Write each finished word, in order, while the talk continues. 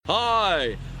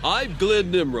Hi, I'm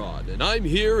Glenn Nimrod, and I'm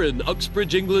here in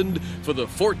Uxbridge, England for the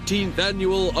 14th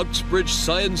annual Uxbridge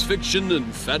Science Fiction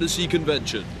and Fantasy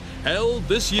Convention, held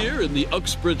this year in the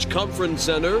Uxbridge Conference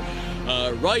Center,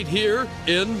 right here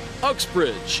in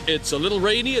Uxbridge. It's a little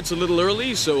rainy, it's a little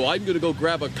early, so I'm gonna go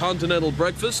grab a continental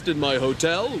breakfast in my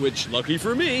hotel, which, lucky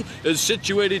for me, is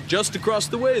situated just across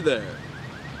the way there.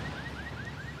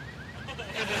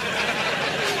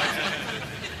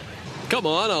 Come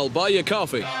on, I'll buy you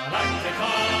coffee.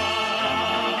 Galacticos,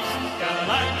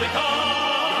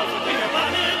 Peter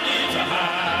Planet needs a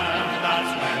hand,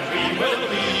 that's where we will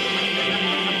be.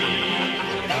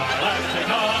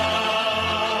 Galacticos,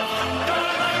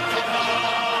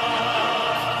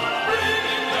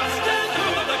 bringing justice to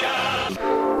the galaxy.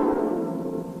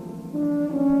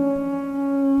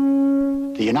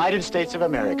 The United States of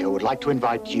America would like to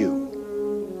invite you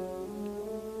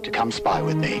to come spy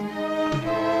with me.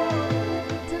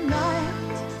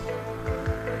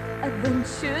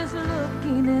 Adventures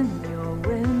looking in your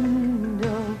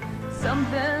window.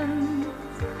 Something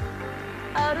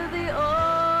out of the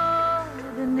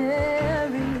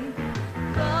ordinary.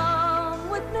 Come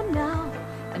with me now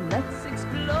and let's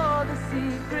explore the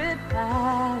secret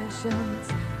passions.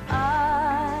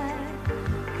 I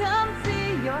come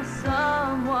see you're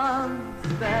someone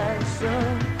special.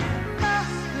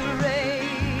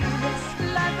 Masquerade,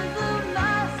 life is a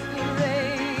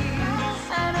masquerade,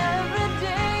 and every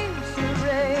day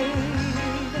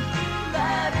charade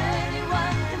that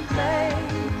anyone can play.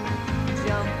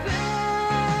 Jump in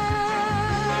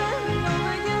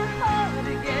over your heart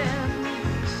again,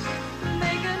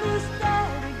 make a new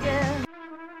start again.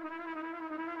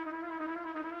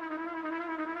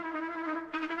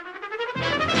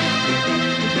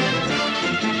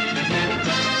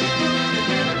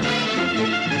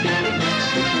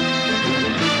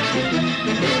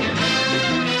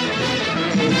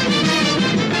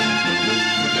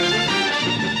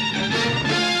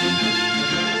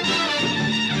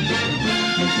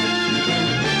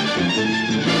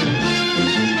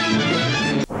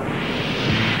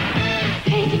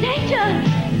 Danger!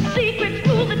 Secrets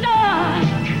rule the dark.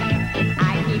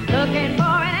 I keep looking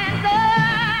for an answer.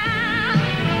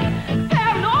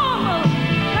 Paranormal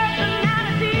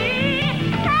personality.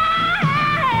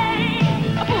 Hey,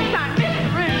 a full-time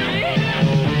mystery.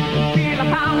 Feel the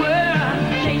power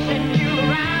chasing you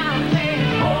around. Saying,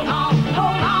 hold on,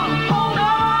 hold on, hold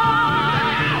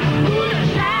on. Through the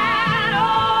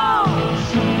shadows,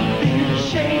 something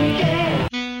shaking.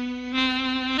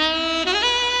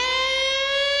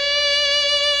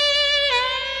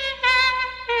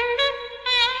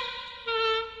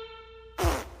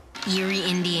 Erie,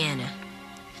 Indiana,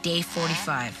 day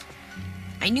 45.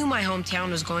 I knew my hometown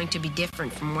was going to be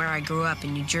different from where I grew up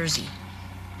in New Jersey,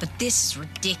 but this is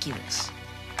ridiculous.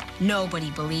 Nobody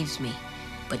believes me,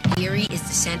 but Erie is the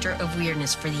center of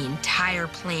weirdness for the entire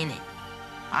planet.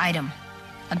 Item: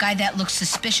 a guy that looks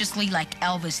suspiciously like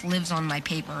Elvis lives on my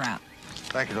paper route.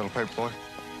 Thank you, little paper boy.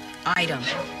 Item: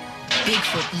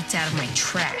 Bigfoot eats out of my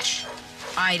trash.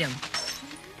 Item: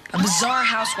 a bizarre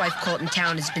housewife cult in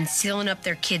town has been sealing up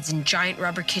their kids in giant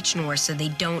rubber kitchenware so they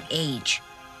don't age.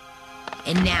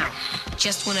 And now,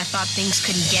 just when I thought things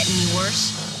couldn't get any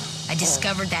worse, I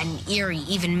discovered that in Erie,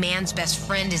 even man's best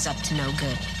friend is up to no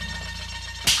good.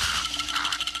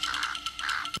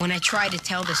 When I try to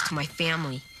tell this to my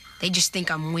family, they just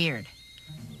think I'm weird.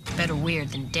 Better weird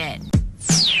than dead.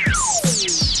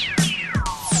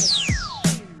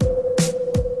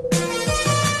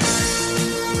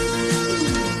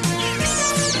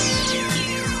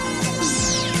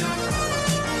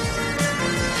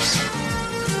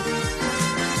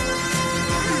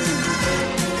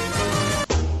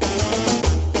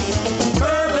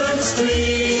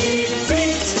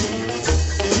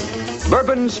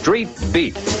 Bourbon Street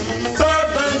Beat.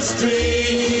 Bourbon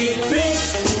Street Beat.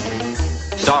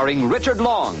 Starring Richard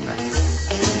Long,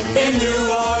 In New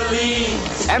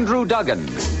Orleans, Andrew Duggan,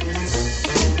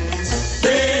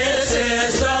 this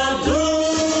is the blues.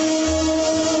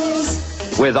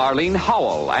 with Arlene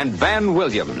Howell and Van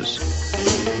Williams.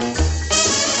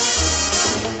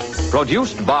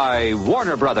 Produced by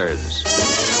Warner Brothers.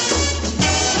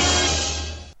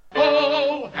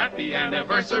 Oh, happy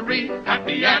anniversary,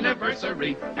 happy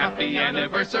anniversary, happy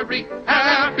anniversary,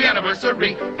 happy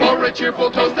anniversary. Pour a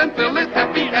cheerful toast and fill it,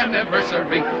 happy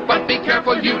anniversary. But be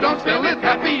careful you don't spill it,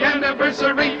 happy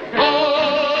anniversary.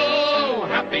 Oh,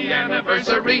 happy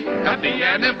anniversary, happy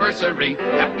anniversary,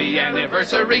 happy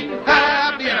anniversary,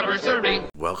 happy anniversary.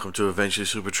 Welcome to Eventually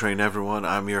Super Train, everyone.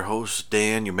 I'm your host,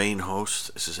 Dan, your main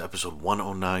host. This is episode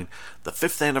 109, the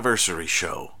 5th anniversary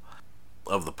show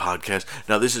of the podcast.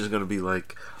 Now, this is going to be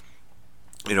like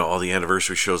all the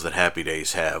anniversary shows that Happy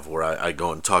Days have, where I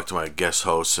go and talk to my guest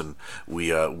hosts, and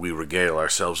we regale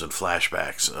ourselves in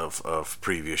flashbacks of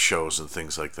previous shows and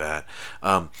things like that.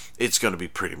 It's going to be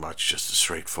pretty much just a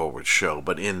straightforward show.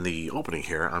 But in the opening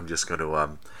here, I'm just going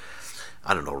to,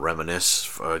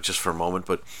 reminisce just for a moment.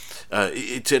 But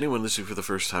to anyone listening for the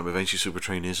first time, Eventually Super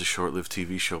Train is a short-lived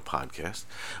TV show podcast.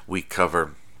 We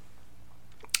cover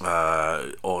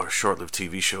or short-lived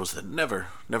TV shows that never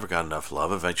got enough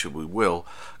love. Eventually we will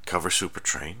cover Super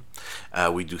Train.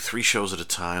 We do 3 shows at a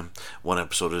time, 1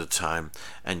 episode at a time,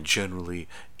 and generally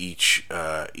each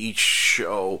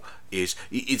show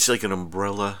it's like an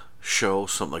umbrella show,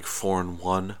 something like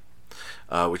 4-in-1,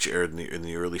 which aired in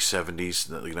the early 70s,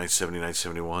 like 1970,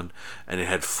 1971, and it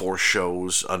had 4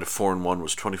 shows. Under 4-in-1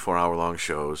 was 24-hour long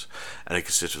shows, and it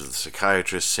consisted of The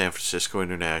Psychiatrist, San Francisco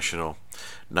International,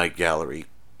 Night Gallery,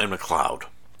 and McCloud.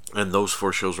 And those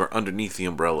 4 shows were underneath the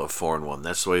umbrella of 4-in-1.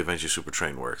 That's the way Eventually Super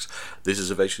Train works. This is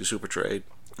Eventually Super Train.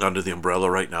 Under the umbrella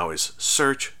right now is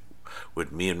Search,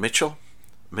 with me and Mitchell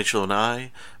and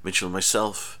I, Mitchell and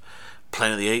myself,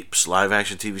 Planet of the Apes, live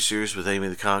action TV series with Amy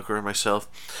the Conqueror and myself,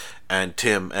 and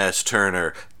Tim S.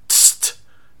 Turner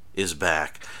is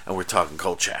back, and we're talking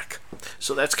Kolchak.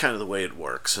 So that's kind of the way it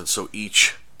works. And so we're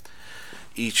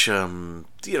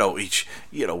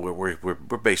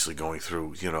basically going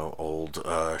through old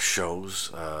shows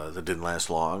that didn't last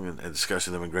long and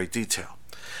discussing them in great detail.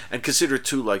 And consider it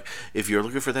too, like, if you're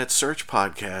looking for that Search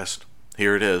podcast,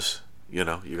 here it is. You're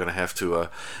gonna have to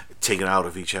take it out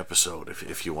of each episode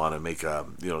if you want to make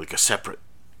like a separate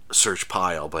search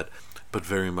pile. But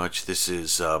very much this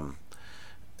is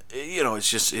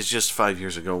it's just 5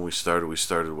 years ago when we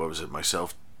started. What was it?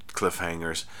 Myself,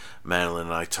 Cliffhangers, Madeline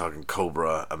and I talking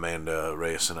Cobra, Amanda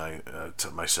Reyes and I,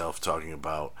 myself talking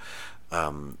about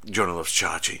Jonah Loves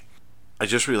Chachi. I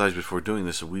just realized before doing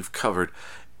this that we've covered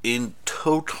in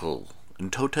total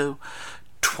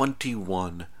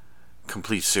 21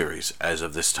 complete series as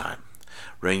of this time,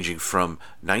 ranging from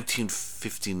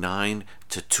 1959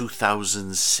 to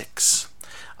 2006.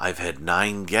 I've had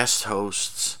 9 guest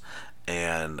hosts,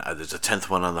 and there's a 10th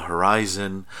one on the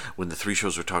horizon. When the 3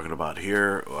 shows we're talking about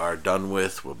here are done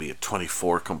with, we'll be at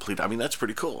 24 complete. I mean, that's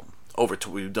pretty cool.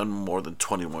 We've done more than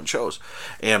 21 shows.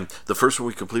 And the first one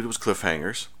we completed was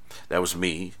Cliffhangers. That was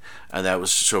me, and that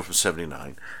was a show from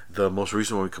 79. The most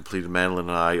recent one we completed, Madeline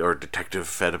and I, or Detective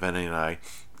Fedabene and I,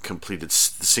 completed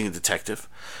The Singing Detective,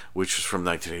 which was from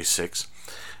 1986.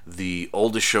 The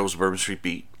oldest show was Bourbon Street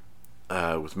Beat,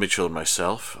 with Mitchell and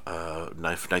myself,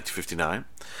 1959.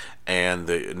 And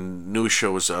the newest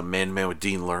show was Man with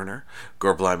Dean Lerner,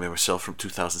 Gore Blimey and myself, from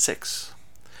 2006.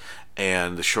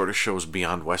 And the shortest show was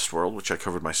Beyond Westworld, which I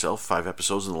covered myself, 5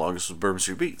 episodes, and the longest was Bourbon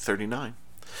Street Beat, 39.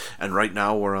 And right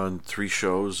now we're on 3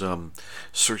 shows.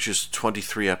 Search is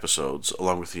 23 episodes,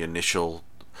 along with the initial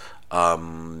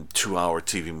 2-hour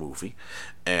TV movie.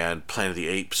 And Planet of the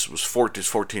Apes was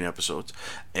 14 episodes.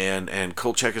 And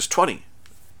Kolchak is 20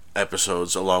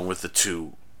 episodes, along with the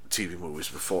 2 TV movies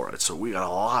before it. So we got a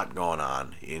lot going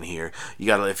on in here. You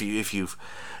gotta, if you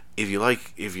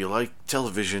like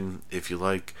television, if you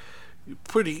like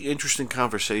pretty interesting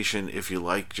conversation, if you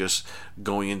like just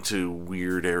going into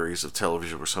weird areas of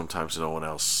television where sometimes no one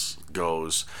else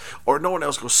goes, or no one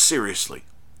else goes seriously.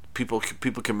 People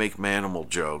can make manimal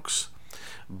jokes,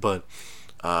 but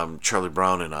Charlie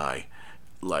Brown and I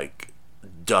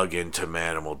dug into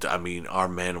manimal. I mean, our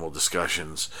manimal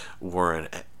discussions were an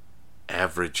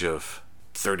average of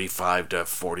 35 to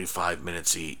 45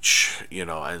 minutes each,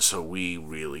 and so we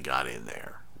really got in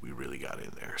there.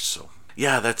 So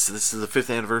yeah, this is the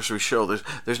 5th anniversary show.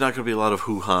 There's not going to be a lot of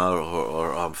hoo-ha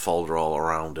or folderol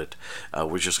around it.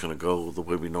 We're just going to go the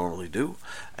way we normally do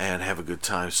and have a good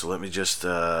time. So let me just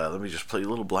play a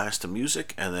little blast of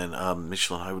music, and then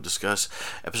Mitchell and I will discuss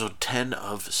episode 10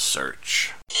 of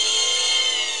Search.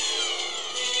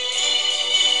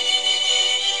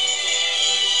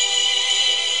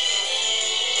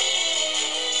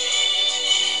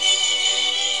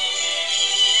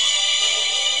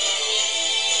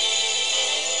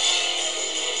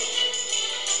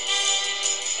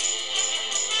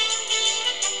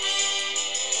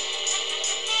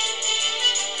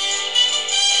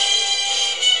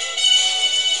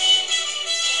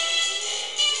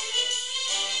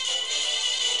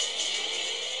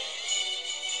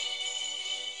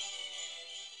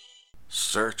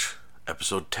 Search,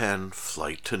 Episode 10,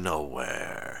 Flight to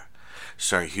Nowhere.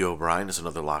 Starring Hugh O'Brien as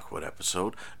another Lockwood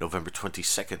episode, November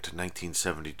 22nd,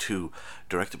 1972.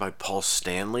 Directed by Paul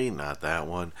Stanley, not that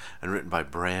one, and written by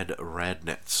Brad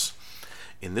Radnitz.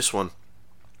 In this one,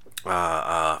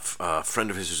 a friend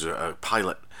of his who's a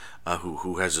pilot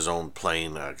who has his own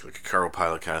plane, like a cargo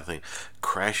pilot kind of thing,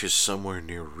 crashes somewhere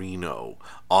near Reno.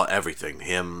 Everything,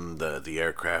 him, the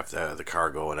aircraft, the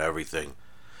cargo, and everything.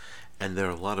 And there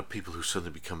are a lot of people who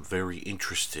suddenly become very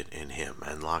interested in him,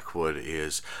 and Lockwood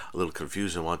is a little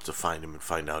confused and wants to find him and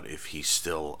find out if he's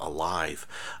still alive.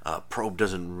 Probe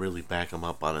doesn't really back him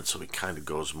up on it, so he kind of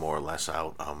goes more or less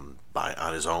out on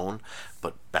his own.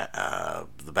 But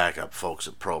the backup folks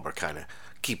at Probe are kind of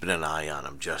keeping an eye on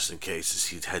him just in case as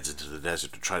he heads into the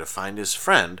desert to try to find his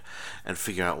friend and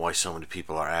figure out why so many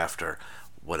people are after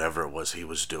whatever it was he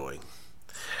was doing.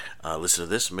 Listen to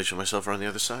this. Mitch and myself are on the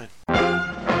other side.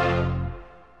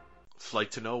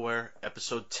 Flight to Nowhere,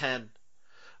 episode 10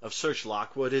 of Search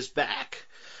Lockwood is back.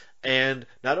 And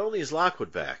not only is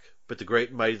Lockwood back, but the great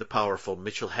and mighty, the powerful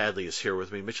Mitchell Hadley is here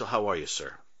with me. Mitchell, how are you,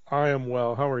 sir? I am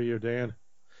well. How are you, Dan?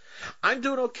 I'm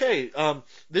doing okay.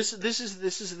 This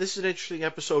is an interesting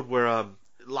episode where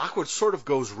Lockwood sort of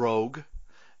goes rogue,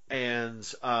 and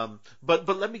but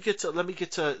let me get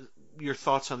to your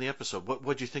thoughts on the episode.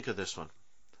 What'd you think of this one?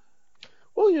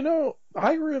 Well,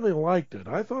 I really liked it.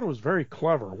 I thought it was very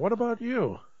clever. What about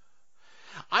you?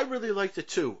 I really liked it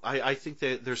too. I think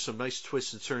that there's some nice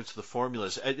twists and turns to the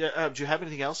formulas. Do you have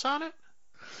anything else on it?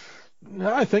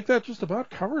 No, I think that just about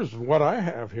covers what I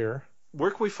have here.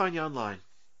 Where can we find you online?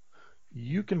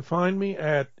 You can find me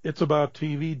at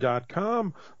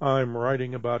itsabouttv.com. I'm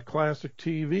writing about classic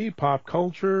TV, pop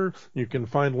culture. You can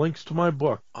find links to my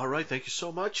book. All right, thank you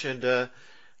so much, and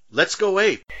let's go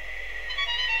ape.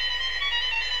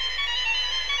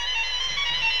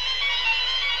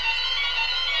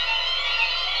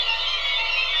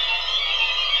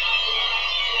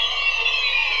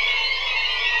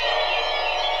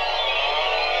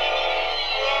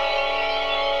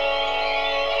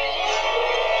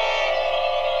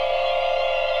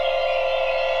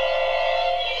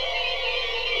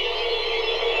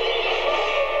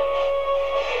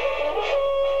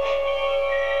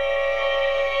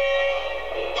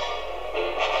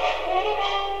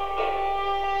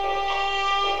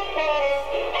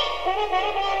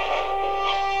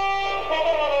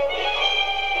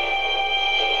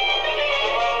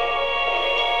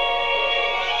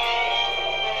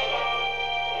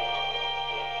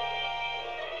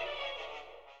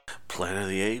 Planet of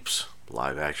the Apes,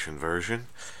 live-action version,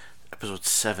 Episode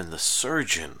 7, The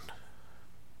Surgeon,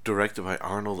 directed by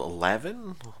Arnold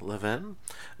Levin,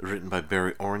 written by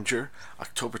Barry Oranger,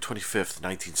 October 25th,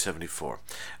 1974.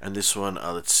 And this one,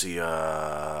 let's see,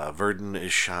 Verdon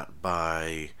is shot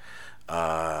by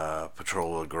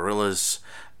patrol of guerrillas,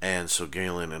 and so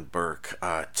Galen and Burke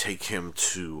take him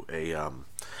to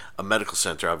a medical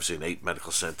center, obviously an ape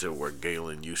medical center, where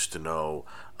Galen used to know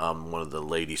one of the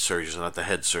lady surgeons, not the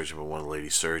head surgeon, but one of the lady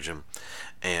surgeon,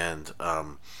 and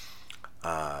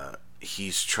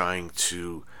he's trying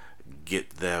to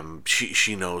get them.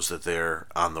 She knows that they're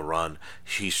on the run.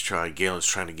 Galen's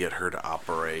trying to get her to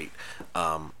operate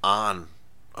on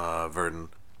Verdon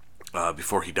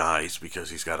before he dies,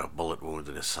 because he's got a bullet wound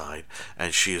in his side,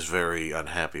 and she is very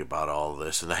unhappy about all of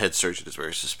this, and the head surgeon is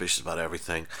very suspicious about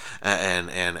everything, and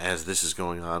as this is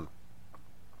going on,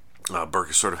 Burke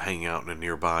is sort of hanging out in a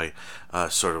nearby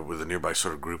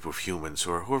group of humans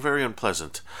who are very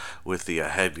unpleasant, with the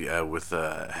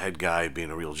head guy being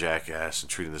a real jackass and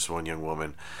treating this one young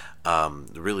woman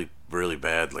really, really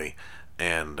badly,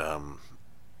 and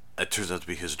it turns out to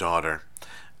be his daughter,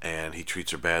 and he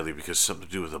treats her badly because it's something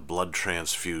to do with a blood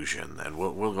transfusion, and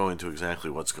we'll go into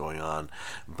exactly what's going on.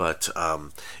 But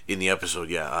in the episode,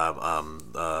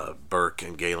 Burke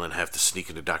and Galen have to sneak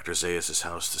into Dr. Zaius'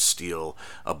 house to steal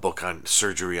a book on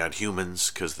surgery on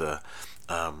humans, because the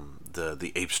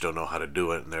apes don't know how to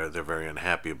do it, and they're very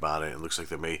unhappy about it. It looks like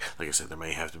there may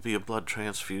have to be a blood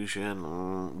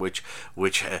transfusion, which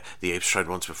the apes tried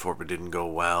once before but didn't go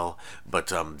well.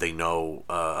 But they know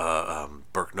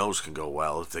Burke knows can go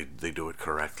well if they do it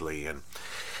correctly. And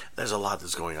there's a lot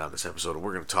that's going on in this episode, and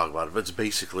we're going to talk about it. But it's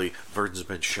basically Verdon's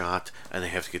been shot, and they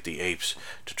have to get the apes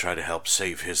to try to help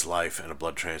save his life, and a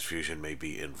blood transfusion may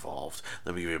be involved.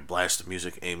 Let me give you a blast of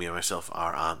music. Amy and myself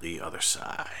are on the other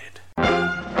side.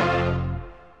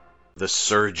 The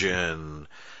Surgeon,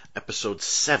 Episode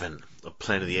 7 of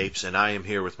Planet of the Apes, and I am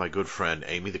here with my good friend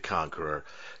Amy the Conqueror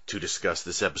to discuss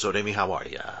this episode. Amy, how are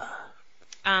ya?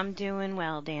 I'm doing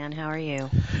well, Dan. How are you?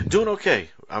 Doing okay.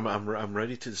 I'm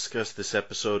ready to discuss this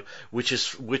episode, which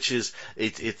is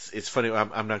it's funny.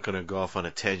 I'm not going to go off on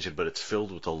a tangent, but it's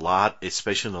filled with a lot,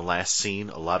 especially in the last scene,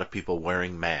 a lot of people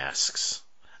wearing masks.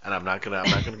 And I'm not gonna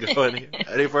go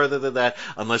any further than that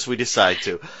unless we decide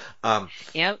to.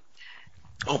 Yep.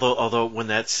 Although when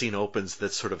that scene opens,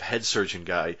 that sort of head surgeon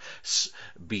guy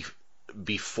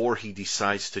before he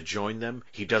decides to join them,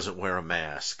 he doesn't wear a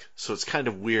mask. So it's kind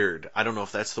of weird. I don't know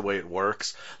if that's the way it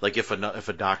works. Like if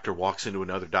a doctor walks into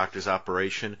another doctor's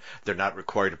operation, they're not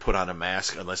required to put on a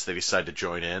mask unless they decide to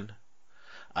join in.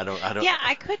 I don't. Yeah,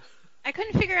 I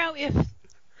couldn't figure out if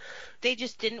they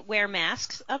just didn't wear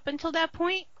masks up until that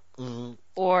point. Mm-hmm.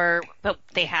 But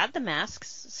they had the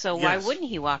masks, so why wouldn't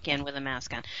he walk in with a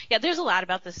mask on? Yeah, there's a lot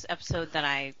about this episode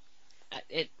that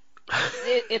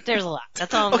there's a lot.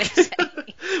 That's all I'm going to say.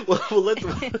 Well,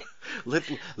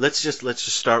 let's just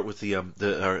start with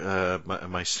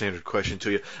my standard question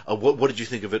to you. What did you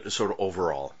think of it, sort of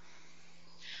overall?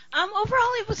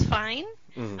 Overall, it was fine.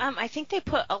 Mm-hmm. I think they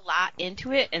put a lot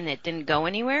into it, and it didn't go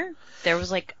anywhere. There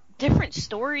was like different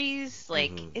stories.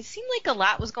 Like it seemed like a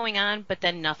lot was going on, but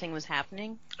then nothing was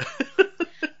happening.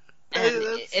 And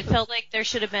it felt like there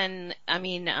should have been. I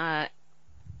mean,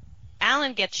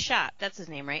 Alan gets shot. That's his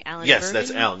name, right? Alan. Yes, Bergen?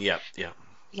 that's Alan. Yeah.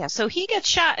 Yeah, so he gets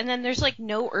shot, and then there's like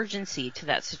no urgency to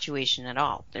that situation at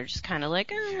all. They're just kind of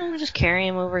like, we'll just carry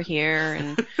him over here,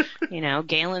 and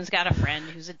Galen's got a friend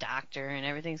who's a doctor, and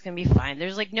everything's gonna be fine.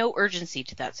 There's like no urgency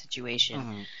to that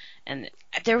situation, and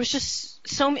there was just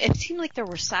it seemed like there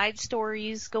were side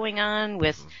stories going on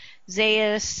with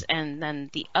Zaius, and then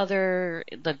the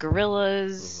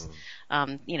guerrillas,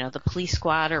 the police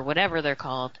squad or whatever they're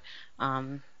called.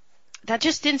 That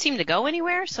just didn't seem to go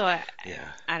anywhere, so I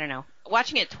don't know.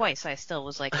 Watching it twice, I still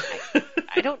was like,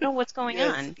 I don't know what's going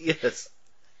on. Yes.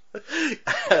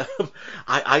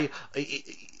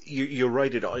 You're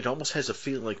right. It almost has a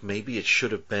feeling like maybe it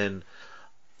should have been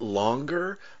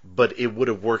longer, but it would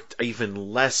have worked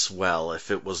even less well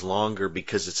if it was longer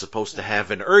because it's supposed to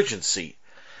have an urgency.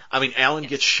 I mean, Alan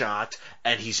gets shot,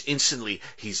 and he's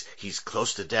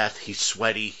close to death. He's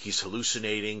sweaty. He's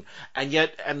hallucinating, and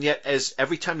yet, as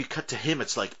every time you cut to him,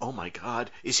 it's like, oh my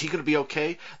God, is he going to be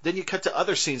okay? Then you cut to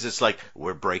other scenes. It's like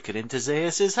we're breaking into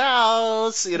Zaius'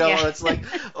 house, or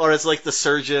it's like the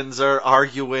surgeons are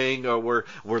arguing, or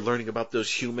we're learning about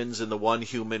those humans, and the one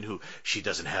human who she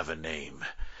doesn't have a name.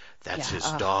 That's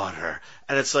his daughter,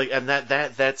 and it's like, and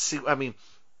that's. I mean,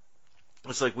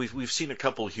 it's like we've seen a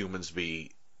couple humans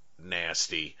be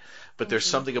nasty, but there's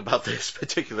something about this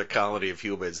particular colony of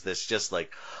humans that's just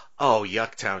like, oh,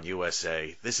 Yucktown,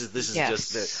 USA. This is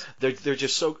just they're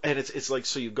just so, and it's like,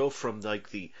 so you go from like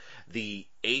the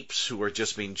apes who are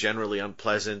just being generally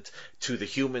unpleasant to the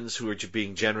humans who are just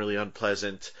being generally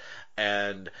unpleasant,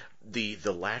 and the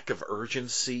lack of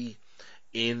urgency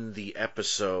in the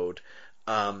episode.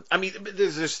 I mean,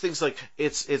 there's things like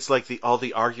it's like all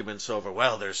the arguments over,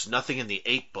 well, there's nothing in the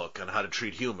ape book on how to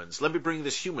treat humans. Let me bring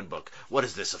this human book. What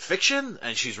is this, a fiction?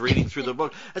 And she's reading through the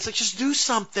book. It's like, just do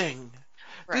something.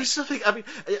 Right. Do something. I mean,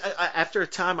 after a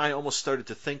time, I almost started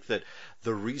to think that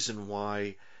the reason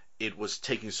why it was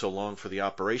taking so long for the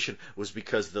operation was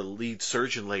because the lead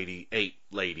surgeon ape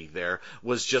lady there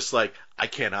was just like, I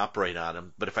can't operate on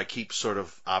him, but if I keep sort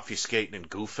of obfuscating and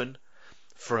goofing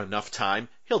for enough time,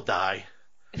 he'll die.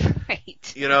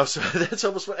 Right. So that's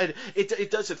almost what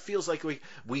it does. It feels like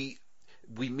we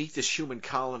meet this human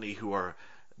colony who are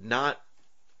not.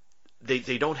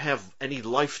 They don't have any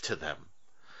life to them,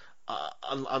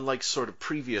 unlike sort of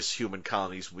previous human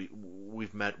colonies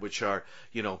we've met, which are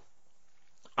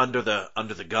under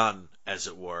the gun, as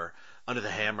it were, under the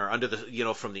hammer, under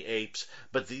the from the apes.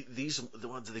 But the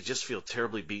ones, they just feel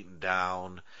terribly beaten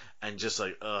down and just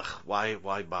like, ugh, why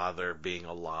bother being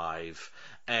alive?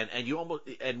 And you almost,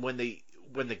 and when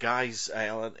the guys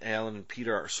Alan and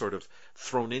Peter are sort of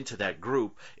thrown into that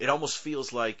group, it almost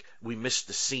feels like we missed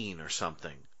the scene or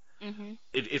something. Mm-hmm.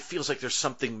 It feels like there's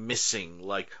something missing.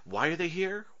 Like, why are they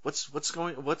here?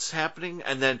 What's happening?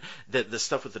 And then the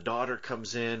stuff with the daughter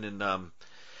comes in, and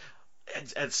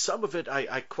some of it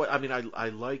I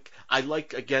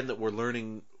like again that we're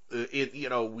learning.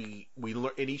 We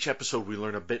learn in each episode, we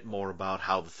learn a bit more about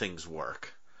how the things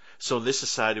work. So in this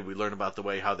society, we learn about the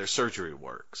way how their surgery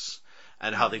works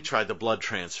and how they try the blood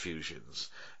transfusions,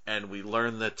 and we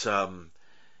learn that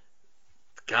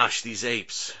these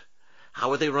apes,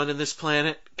 how are they running this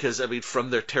planet? Because I mean, from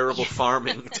their terrible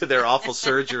farming to their awful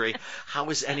surgery,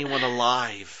 how is anyone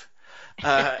alive?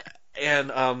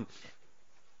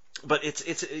 But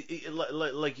it's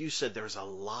like you said, there's a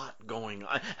lot going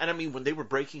on. And I mean, when they were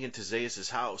breaking into Zaius'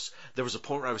 house, there was a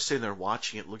point where I was sitting there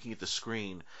watching it, looking at the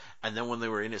screen, and then when they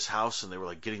were in his house and they were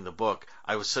like getting the book,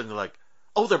 I was suddenly like,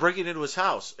 oh, they're breaking into his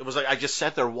house. It was like I just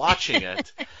sat there watching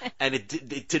it, and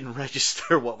it didn't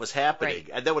register what was happening. Right.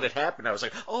 And then when it happened, I was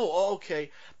like, oh, okay.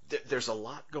 There's a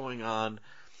lot going on.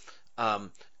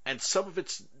 And some of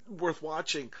it's worth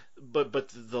watching, but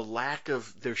the lack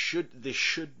of this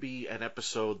should be an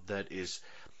episode that is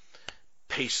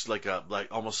paced like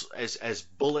almost as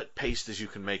bullet paced as you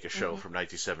can make a show from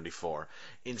 1974.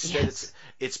 Instead,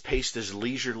 it's paced as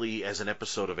leisurely as an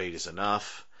episode of 8 is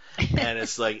Enough, and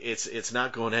it's like it's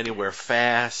not going anywhere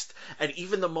fast. And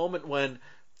even the moment when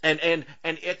and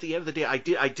at the end of the day,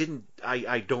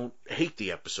 I don't hate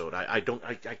the episode. I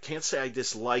can't say I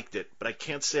disliked it, but I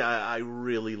can't say I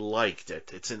really liked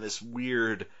it. It's in this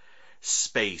weird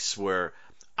space where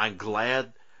I'm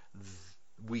glad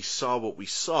we saw what we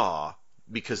saw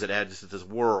because it added to this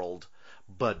world,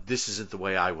 but this isn't the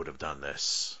way I would have done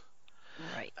this.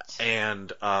 Right.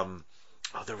 And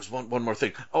there was one more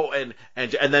thing. Oh, and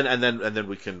then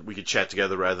we can chat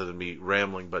together rather than me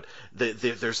rambling. But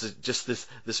there's just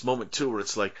this moment too where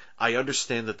it's like, I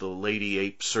understand that the lady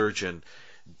ape surgeon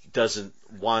doesn't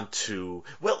want to.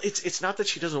 Well, it's not that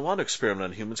she doesn't want to experiment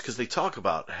on humans, because they talk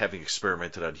about having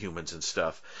experimented on humans and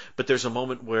stuff. But there's a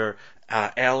moment where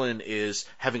Alan is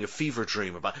having a fever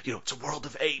dream about, it's a world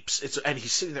of apes. And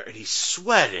he's sitting there and he's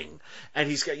sweating, and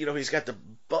he's got the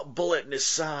bullet in his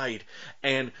side,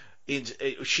 and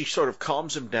she sort of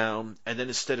calms him down, and then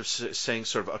instead of saying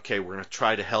sort of, okay, we're going to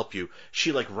try to help you,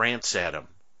 she like rants at him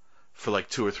for like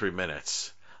 2 or 3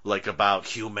 minutes. Like about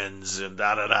humans and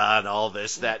da-da-da and all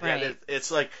this, that. Right. And it's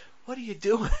like, what are you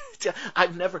doing?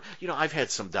 I've never, I've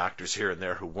had some doctors here and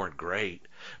there who weren't great.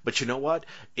 But you know what?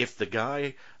 If the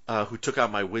guy who took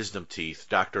out my wisdom teeth,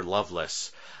 Dr.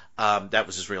 Lovelace, that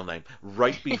was his real name,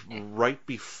 right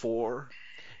before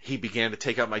he began to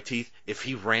take out my teeth, if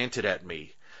he ranted at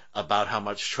me about how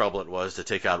much trouble it was to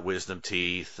take out wisdom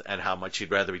teeth and how much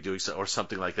he'd rather be doing so, or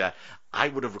something like that, I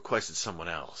would have requested someone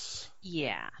else.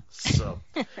 Yeah. So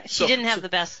she didn't have the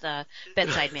best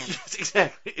bedside manner.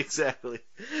 Exactly.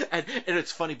 And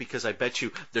it's funny because I bet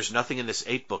you there's nothing in this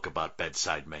 8 book about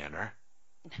bedside manner.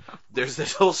 No. There's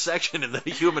this whole section in the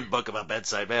human book about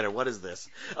bedside manner. What is this?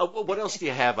 What else do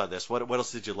you have on this? What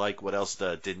else did you like? What else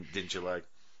didn't you like?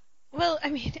 Well, I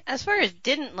mean, as far as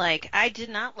didn't like, I did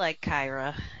not like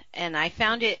Kyra, and I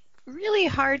found it really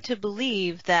hard to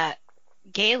believe that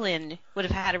Galen would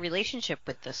have had a relationship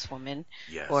with this woman,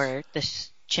 yes, or this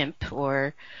chimp,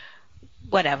 or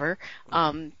whatever,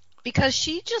 because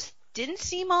she just didn't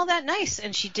seem all that nice,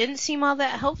 and she didn't seem all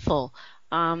that helpful.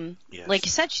 Yes. Like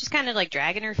you said, she's kind of like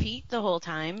dragging her feet the whole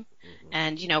time,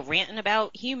 and ranting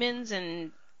about humans,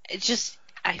 and it's just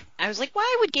I was like,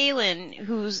 why would Galen,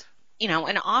 who's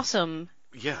an awesome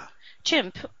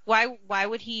chimp, why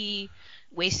would he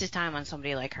waste his time on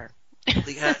somebody like her?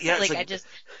 Yeah, like I just.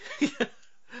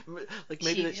 Like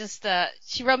maybe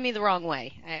she rubbed me the wrong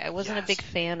way. I wasn't a big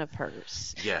fan of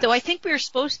hers. Yes. Though I think we were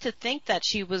supposed to think that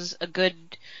she was a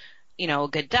good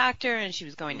doctor and she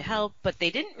was going to help, but they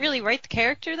didn't really write the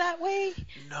character that way.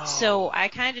 No. So I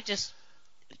kind of just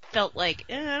felt like,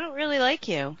 I don't really like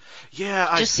you.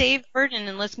 Yeah. Just save Burden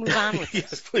and let's move on with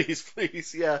this. Yes,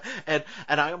 please. Yeah. And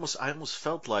I almost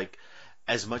felt like,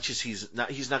 as much as he's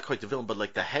not quite the villain, but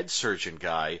like the head surgeon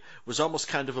guy was almost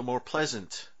kind of a more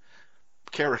pleasant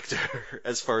character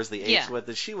as far as the age went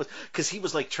than she was, because he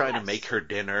was like trying to make her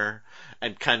dinner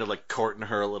and kind of like courting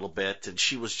her a little bit, and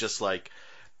she was just like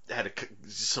had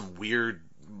some weird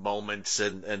moments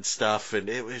and stuff, and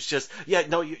it was just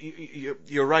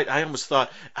you're right. I thought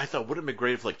wouldn't it have been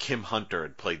great if like Kim Hunter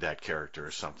had played that character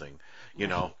or something,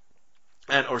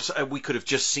 And we could have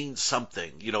just seen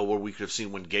something, where we could have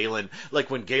seen when Galen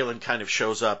kind of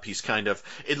shows up, he's kind of,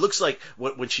 it looks like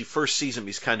when she first sees him,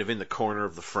 he's kind of in the corner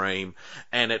of the frame.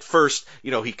 And at first,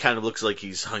 he kind of looks like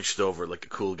he's hunched over like a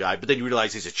cool guy, but then you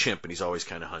realize he's a chimp and he's always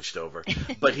kind of hunched over.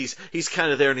 But he's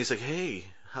kind of there and he's like, hey,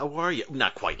 how are you?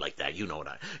 Not quite like that,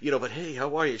 but hey,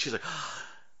 how are you? And she's like,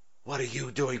 what are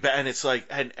you doing? And it's like,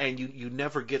 and you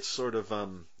never get sort of,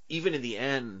 even in the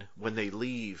end when they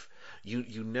leave,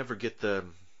 you never get the.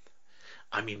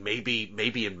 I mean,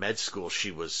 maybe in med school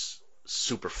she was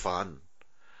super fun,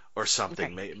 or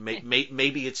something. Right.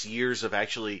 Maybe it's years of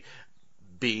actually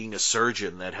being a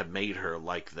surgeon that have made her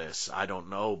like this. I don't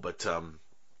know, but I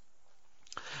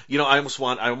almost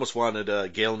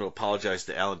wanted Galen to apologize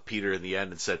to Alan Peter in the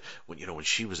end and said, when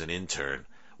she was an intern,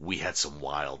 we had some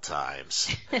wild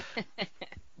times.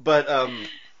 But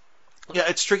yeah,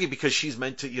 it's tricky because she's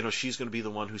meant to, she's going to be the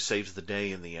one who saves the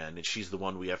day in the end, and she's the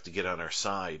one we have to get on our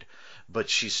side. But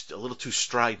she's a little too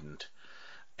strident,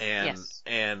 and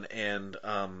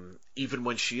even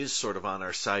when she is sort of on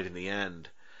our side in the end,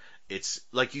 it's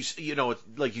like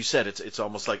like you said, it's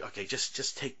almost like, okay,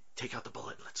 just take out the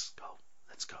bullet, and let's go.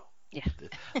 Yeah,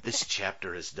 this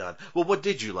chapter is done. Well, what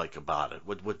did you like about it?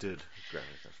 What did Granny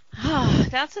think? Oh,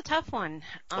 that's a tough one.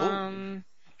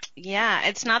 Yeah,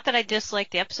 it's not that I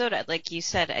disliked the episode. Like you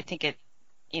said, I think it,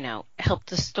 helped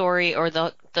the story or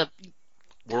the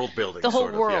world building. The whole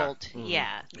sort of, world,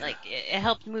 yeah. Like it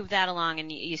helped move that along,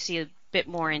 and you see a bit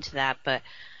more into that. But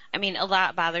I mean, a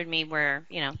lot bothered me where,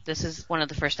 this is one of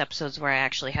the first episodes where I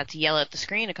actually had to yell at the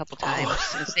screen a couple times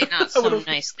and say not so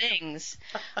nice things.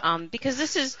 Because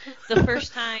this is the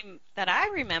first time that I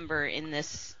remember in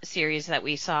this series that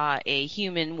we saw a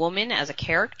human woman as a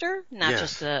character, not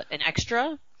just an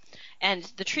extra. And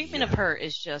the treatment of her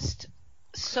is just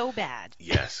so bad.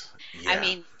 Yes. Yeah. I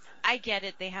mean, I get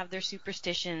it. They have their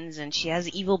superstitions, and she has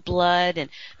evil blood,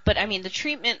 but I mean, the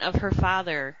treatment of her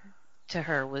father to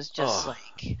her was just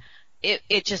like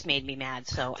it just made me mad.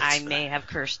 So I may have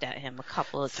cursed at him a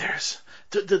couple of times.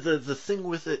 The thing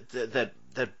with it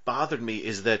that bothered me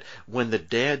is that when the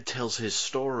dad tells his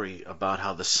story about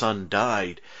how the son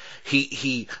died,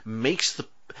 he makes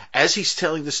as he's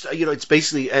telling this, it's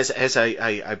basically as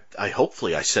I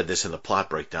hopefully I said this in the plot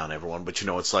breakdown, everyone, but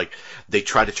it's like they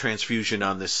tried a transfusion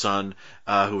on this son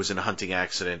who was in a hunting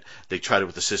accident. They tried it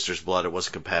with the sister's blood. It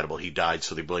wasn't compatible. He died,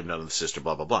 so they blamed it on the sister,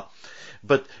 blah, blah, blah.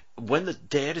 But when the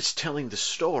dad is telling the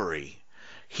story,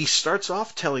 he starts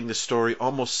off telling the story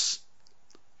almost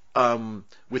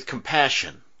with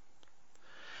compassion.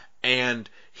 And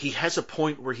he has a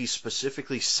point where he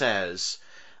specifically says,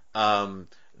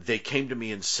 they came to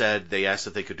me and said they asked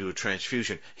if they could do a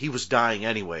transfusion. He was dying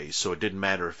anyways, so it didn't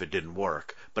matter if it didn't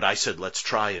work. But I said, let's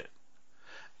try it.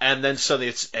 And then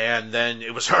suddenly then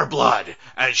it was her blood,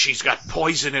 and she's got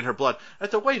poison in her blood. I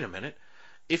thought, wait a minute.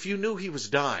 If you knew he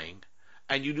was dying,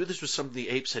 and you knew this was something the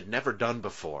apes had never done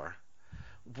before,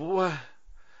 what?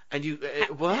 And you,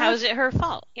 what? How is it her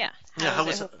fault? Yeah. How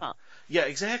is it her fault? Yeah,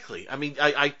 exactly. I mean,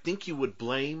 I think you would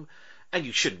blame, and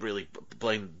you shouldn't really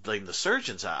blame the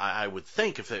surgeons. I would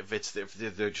think if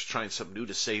they're just trying something new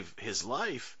to save his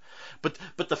life, but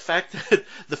the fact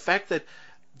that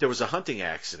there was a hunting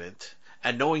accident,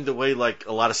 and knowing the way like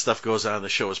a lot of stuff goes on in the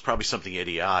show is probably something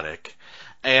idiotic,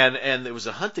 and there was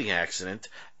a hunting accident,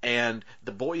 and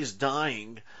the boy is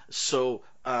dying, so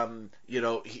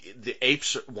the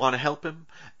apes want to help him,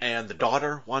 and the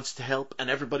daughter wants to help, and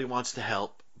everybody wants to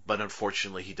help, but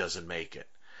unfortunately he doesn't make it.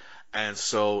 And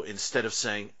so instead of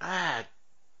saying,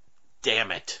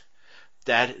 damn it,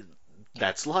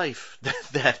 that's life,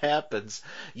 that happens,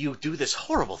 you do this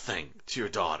horrible thing to your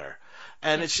daughter.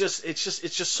 And it's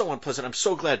just so unpleasant. I'm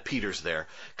so glad Peter's there,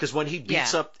 because when he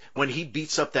beats up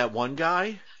that one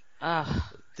guy,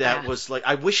 was like,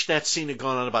 I wish that scene had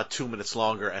gone on about 2 minutes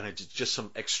longer, and it's just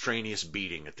some extraneous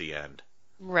beating at the end.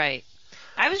 Right.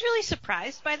 I was really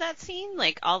surprised by that scene.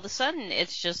 Like, all of a sudden,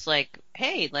 it's just like,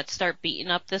 hey, let's start beating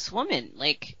up this woman.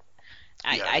 Like,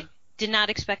 I did not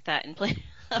expect that in Planet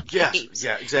of the Apes.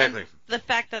 Yeah, exactly. And the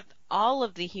fact that all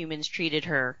of the humans treated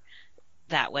her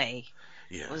that way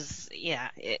was,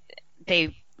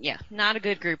 not a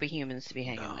good group of humans to be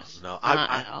hanging with. No, not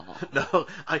at all. No,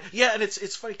 and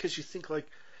it's funny because you think like,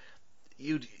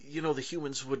 the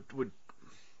humans would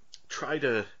try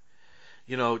to,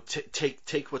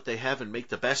 take what they have and make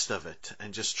the best of it,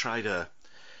 and just try to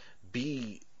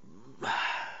be,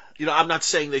 I'm not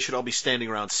saying they should all be standing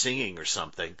around singing or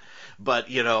something, but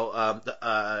like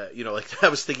I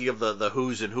was thinking of the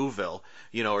Who's in Whoville,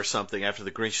 or something after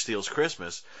the Grinch Steals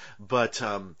Christmas, but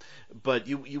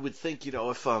you would think,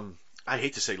 if I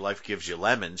hate to say life gives you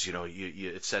lemons,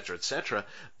 you et cetera,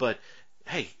 but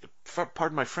hey,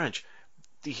 pardon my French,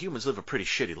 the humans live a pretty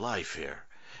shitty life here.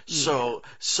 So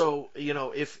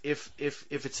if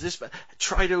it's this bad,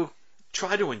 try to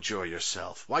enjoy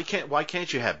yourself. Why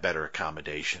can't you have better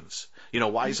accommodations?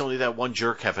 Why does only that one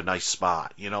jerk have a nice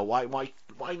spot? Why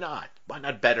not? Why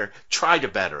not better? Try to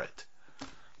better it.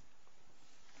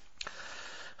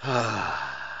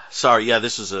 Sorry,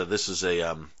 this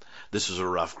is a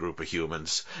rough group of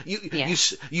humans. You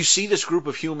see this group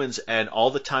of humans, and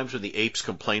all the times when the apes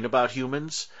complain about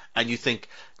humans, and you think,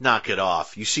 knock it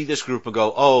off. You see this group and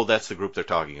go, oh, that's the group they're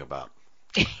talking about.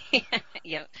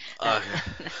 Yep.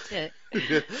 That's it.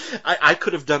 I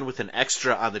could have done with an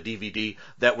extra on the DVD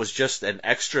that was just an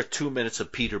extra 2 minutes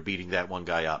of Peter beating that one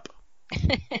guy up.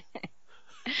 It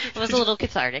was a little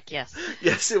cathartic, yes.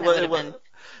 Yes, it was.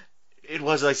 It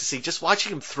was nice to see. Just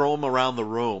watching him throw him around the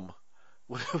room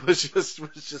was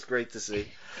just great to see.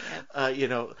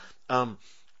 Yep.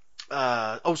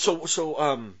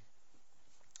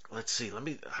 Let's see.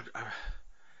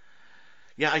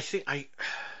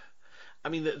 I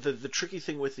mean, the tricky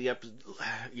thing with the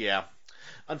episode,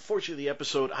 unfortunately, the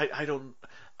episode,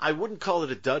 I wouldn't call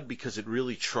it a dud because it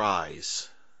really tries.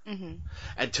 Mm-hmm.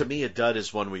 And to me, a dud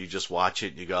is one where you just watch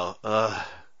it and you go,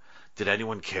 did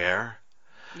anyone care?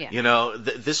 Yeah.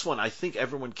 This one, I think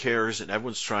everyone cares and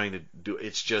everyone's trying to do.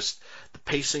 It's just the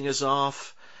pacing is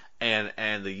off,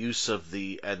 and the use of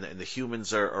the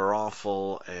humans are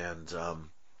awful, and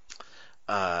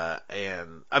I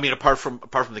mean, apart from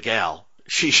the gal,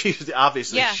 she's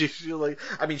obviously she's like,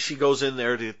 I mean, she goes in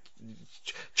there to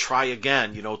try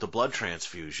again, with the blood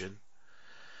transfusion,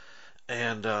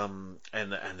 and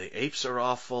the apes are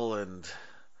awful, and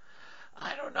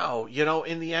I don't know,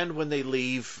 in the end when they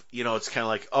leave, it's kind of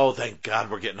like, oh, thank God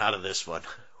we're getting out of this one.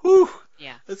 Whew.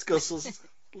 Yeah. Let's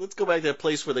go back to that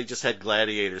place where they just had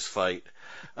gladiators fight.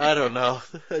 I don't know.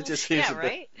 It just seems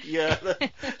right?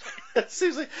 It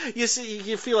seems like you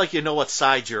feel like you know what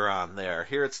side you're on there.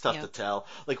 Here it's tough to tell.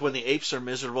 Like when the apes are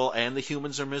miserable and the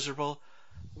humans are miserable,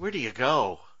 where do you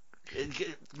go?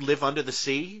 Live under the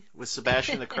sea with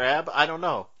Sebastian the Crab? I don't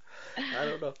know.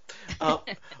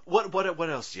 What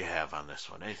else do you have on this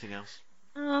one? Anything else?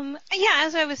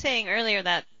 As I was saying earlier,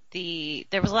 that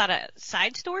there was a lot of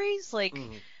side stories. Like,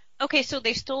 okay, so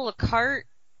they stole a cart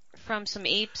from some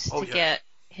apes to get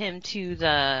him to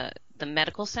the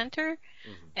medical center,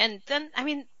 and then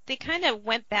they kind of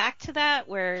went back to that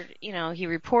where he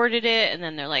reported it, and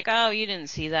then they're like, oh, you didn't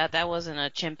see that wasn't a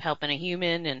chimp helping a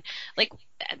human, and like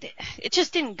it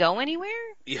just didn't go anywhere.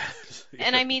 Yes.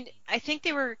 And I think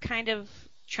they were kind of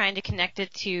trying to connect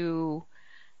it to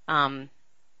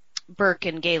Burke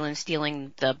and Galen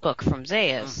stealing the book from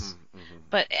Zaius.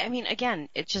 But again,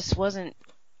 it just wasn't,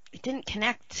 it didn't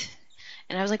connect.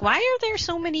 And I was like, why are there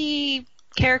so many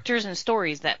characters and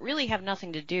stories that really have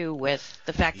nothing to do with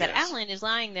the fact that Alan is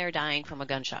lying there dying from a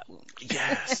gunshot wound?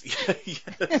 Yes.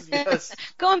 Yes.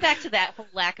 Going back to that whole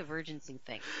lack of urgency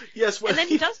thing. Yes. Well, and then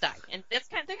he does die, and they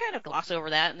kind of gloss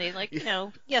over that, and they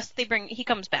he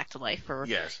comes back to life, or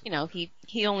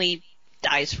he only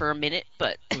dies for a minute,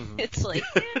 but it's like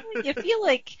you feel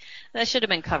like that should have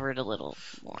been covered a little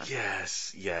more.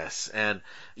 Yes, and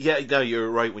no, you're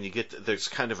right. When you get there's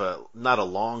kind of not a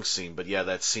long scene, but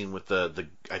that scene with the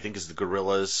I think is the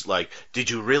gorillas. Like, did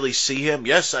you really see him?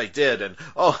 Yes, I did. And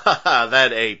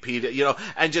that ape,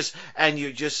 and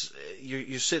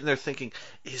you're sitting there thinking,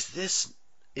 is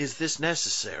this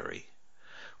necessary?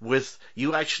 With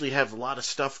you actually have a lot of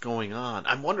stuff going on.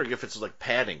 I'm wondering if it's like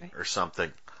padding or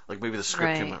something. Like maybe the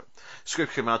script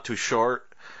came out too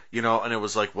short, and it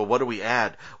was like, well, what do we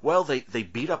add? Well, they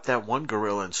beat up that one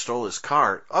gorilla and stole his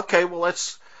cart. Okay, well,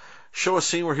 let's show a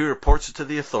scene where he reports it to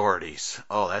the authorities.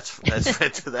 Oh, that's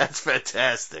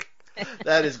fantastic.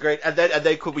 That is great. And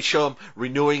then could we show him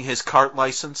renewing his cart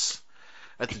license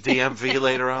at the DMV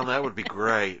later on? That would be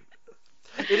great.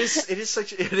 It is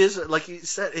like you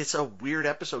said, it's a weird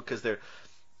episode because the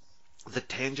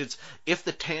tangents. If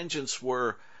the tangents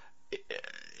were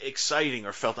exciting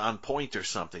or felt on point or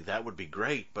something, that would be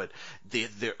great. But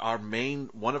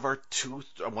one of our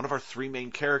three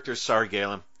main characters. Sorry,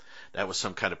 Galen, that was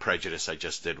some kind of prejudice I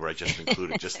just did where I just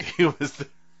included just the humans.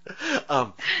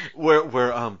 Where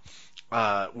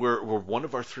one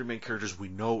of our three main characters we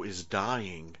know is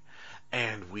dying,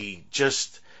 and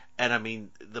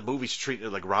the movie's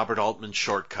treated like Robert Altman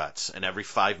shortcuts, and every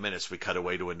 5 minutes we cut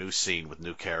away to a new scene with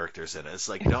new characters in it. It's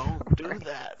like, don't do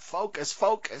that.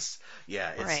 Focus.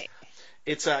 Yeah,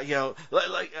 it's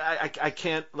I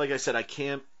can't, like I said, I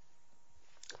can't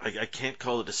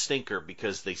call it a stinker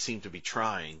because they seem to be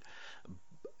trying.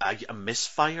 A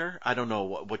misfire? I don't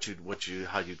know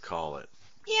how you'd call it.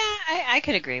 Yeah, I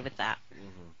could agree with that.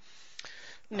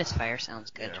 Misfire sounds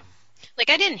good. Yeah.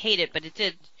 Like, I didn't hate it, but it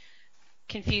did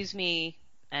confuse me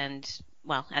and,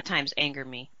 well, at times anger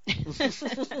me.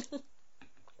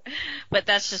 But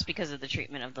that's just because of the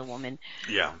treatment of the woman.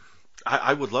 Yeah.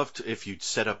 I would love to if you'd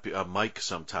set up a mic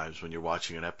sometimes when you're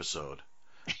watching an episode.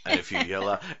 And if you yell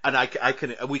out,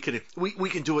 and we can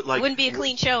do it like. It wouldn't be a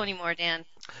clean show anymore, Dan.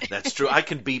 That's true. I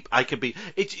can beep.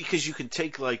 It's because you can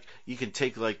take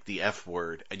the F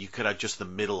word and you cut out just the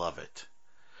middle of it.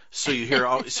 So you hear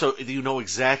so you know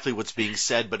exactly what's being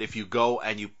said, but if you go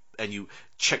and you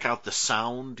check out the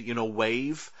sound,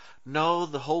 wave, no,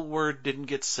 the whole word didn't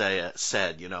get said,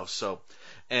 so.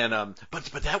 And but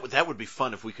that would be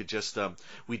fun if we could just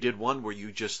we did one where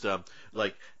you just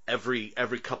like every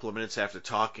couple of minutes after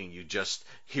talking you just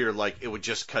hear like it would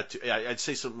just cut to I'd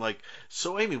say something like,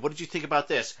 so Amy, what did you think about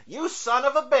this? You son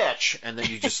of a bitch, and then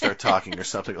you just start talking or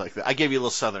something like that. I gave you a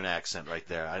little southern accent right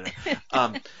there.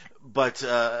 But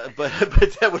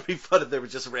that would be fun if there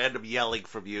was just random yelling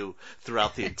from you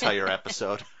throughout the entire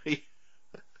episode.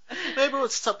 Maybe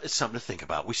it's something to think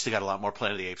about. We still got a lot more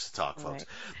Planet of the Apes to talk, folks. Right.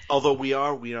 Although we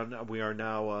are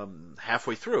now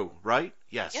halfway through, right?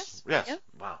 Yes. Yep.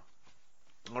 Wow.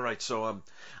 All right. So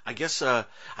I guess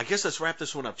let's wrap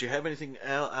this one up. Do you have anything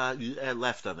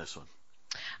left on this one?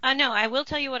 No. I will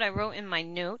tell you what I wrote in my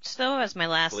notes though, as my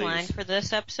last line for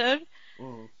this episode.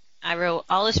 Mm-hmm. I wrote,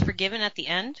 all is forgiven at the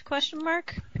end, ?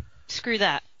 Screw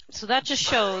that. So that just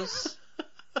shows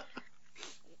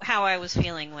how I was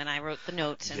feeling when I wrote the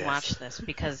notes and Yes. watched this,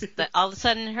 because all of a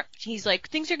sudden he's like,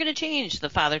 things are going to change, the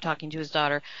father talking to his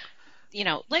daughter. You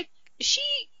know, like, she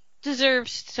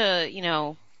deserves to, you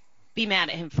know, be mad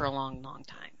at him for a long, long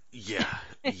time. Yeah.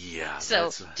 So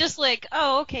that's- just like,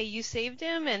 oh, okay, you saved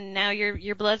him, and now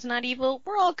your blood's not evil.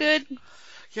 We're all good.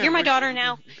 Yeah, You're my we're- daughter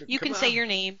now. You come can say on. your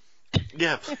name.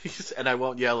 Yeah, please. And I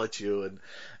won't yell at you,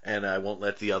 and I won't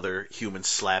let the other humans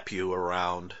slap you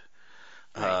around.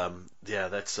 Right. Yeah,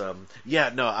 that's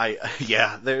yeah, no,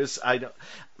 there's I don't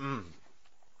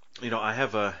you know, I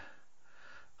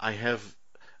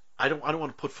don't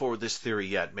want to put forward this theory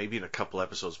yet, maybe in a couple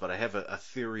episodes, but I have a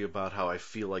theory about how I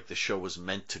feel like the show was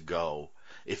meant to go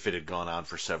if it had gone on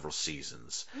for several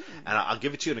seasons. And I'll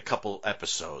give it to you in a couple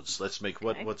episodes. Let's make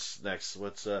what's next?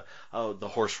 What's the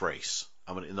horse race.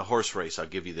 In the horse race, I'll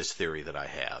give you this theory that I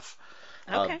have.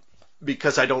 Okay.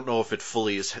 Because I don't know if it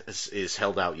fully is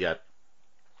held out yet.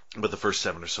 But the first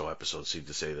 7 or so episodes seem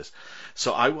to say this.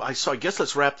 So I guess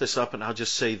let's wrap this up, and I'll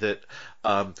just say that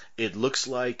it looks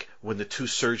like when the two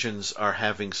surgeons are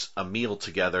having a meal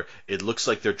together, it looks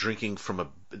like they're drinking from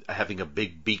having a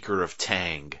big beaker of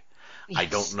Tang. Yes. I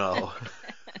don't know.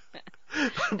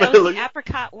 That was the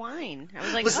apricot wine. I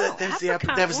was like,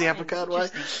 that was the apricot wine?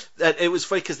 It was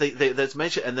funny because that's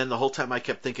mentioned, and then the whole time I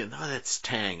kept thinking, oh, that's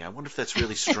Tang. I wonder if that's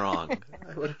really strong.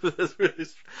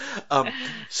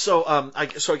 So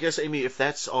I guess, Amy, if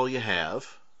that's all you have.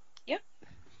 Yep.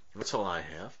 That's all I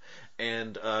have.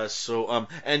 And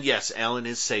and yes, Alan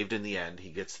is saved in the end. He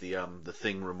gets the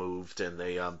thing removed, and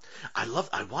they I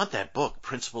want that book,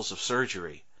 Principles of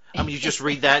Surgery. I mean, you just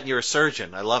read that and you're a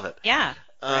surgeon. I love it. Yeah.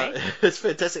 Right? It's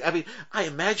fantastic. I mean, I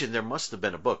imagine there must have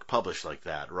been a book published like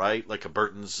that, right? Like a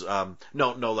Burton's,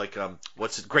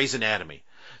 Grey's Anatomy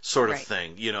sort of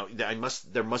thing. You know,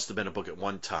 there must have been a book at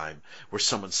one time where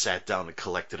someone sat down and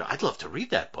collected it. I'd love to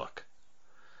read that book.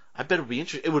 I bet it would be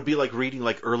interesting. It would be like reading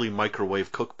like early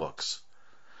microwave cookbooks.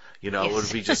 You know, It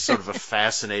would be just sort of a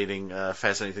fascinating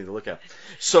thing to look at.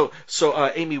 So,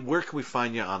 Amy, where can we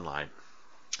find you online?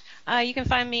 You can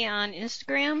find me on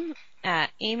Instagram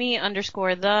at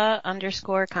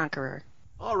Amy_the_conqueror.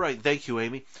 All right. Thank you,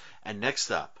 Amy. And next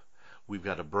up, we've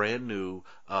got a brand new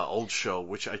old show,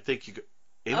 which I think you...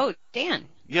 Amy? Oh, Dan.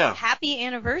 Yeah. Happy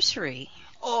anniversary.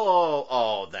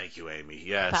 Oh, thank you, Amy.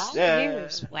 Yes. 5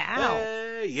 years.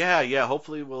 Wow. Yeah.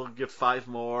 Hopefully we'll get 5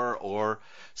 more, or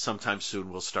sometime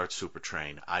soon we'll start Super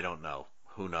Train. I don't know.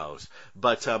 Who knows?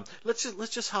 But let's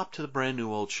just hop to the brand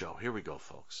new old show. Here we go,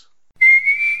 folks.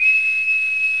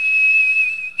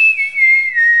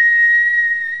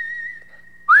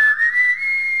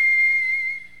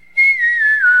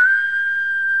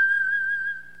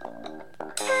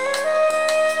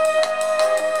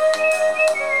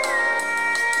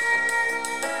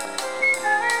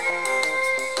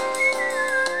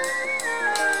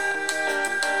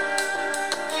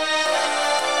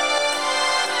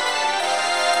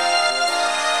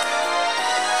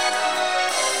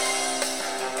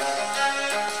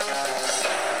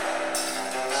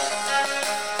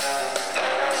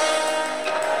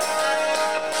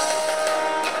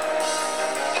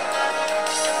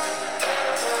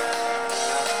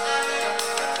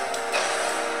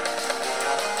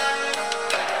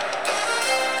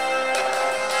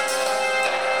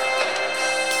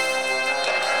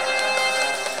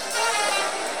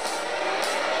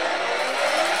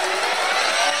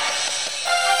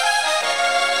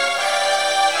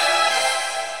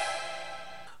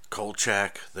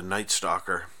 Kolchak, the Night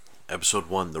Stalker, Episode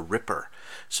 1, The Ripper,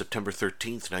 September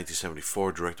 13th,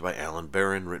 1974, directed by Alan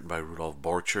Barron, written by Rudolph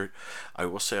Borchert. I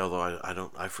will say, although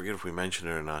I forget if we mentioned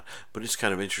it or not, but it's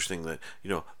kind of interesting that,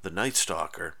 the Night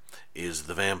Stalker is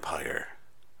the vampire,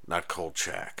 not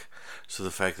Kolchak. So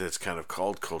the fact that it's kind of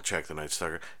called Kolchak, the Night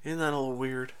Stalker, isn't that a little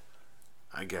weird?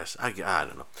 I guess. I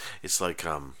don't know. It's like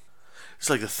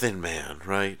the Thin Man,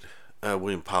 right?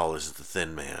 William Powell is the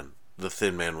Thin Man. The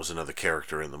Thin Man was another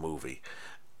character in the movie.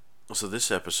 So this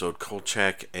episode,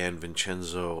 Kolchak and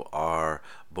Vincenzo are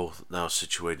both now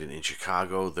situated in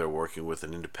Chicago. They're working with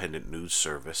an independent news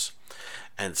service.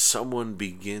 And a serial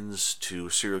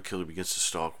killer begins to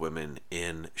stalk women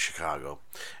in Chicago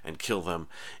and kill them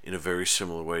in a very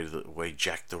similar way to the way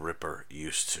Jack the Ripper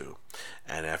used to.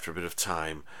 And after a bit of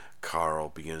time, Carl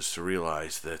begins to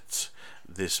realize that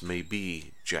this may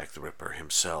be Jack the Ripper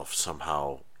himself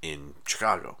somehow in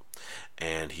Chicago.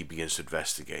 And he begins to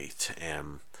investigate,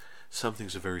 and some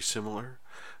things are very similar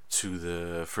to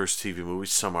the first TV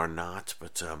movies. Some are not,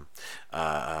 but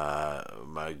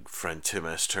my friend Tim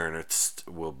S. Turner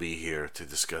will be here to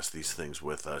discuss these things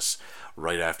with us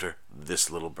right after this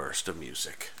little burst of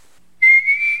music.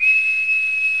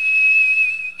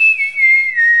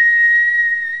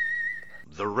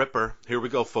 The Ripper. Here we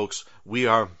go, folks. We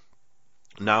are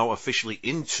now officially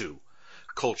into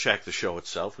Kolchak, the show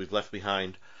itself. We've left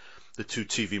behind the 2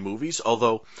 TV movies,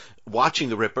 although watching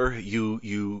The Ripper,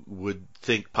 you would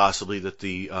think possibly that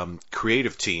the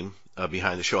creative team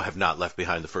behind the show have not left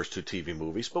behind the first 2 TV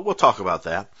movies, but we'll talk about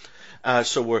that.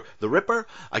 So we're The Ripper.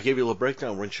 I gave you a little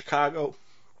breakdown. We're in Chicago,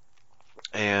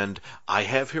 and I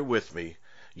have here with me,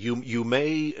 you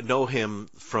may know him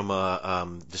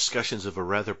from discussions of a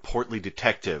rather portly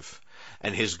detective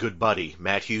and his good buddy,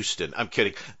 Matt Houston. I'm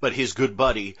kidding, but his good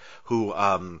buddy who...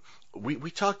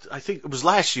 We talked, I think it was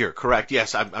last year, correct?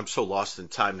 Yes, I'm so lost in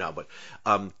time now, but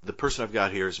the person I've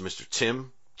got here is Mr.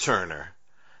 Tim Turner,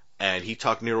 and he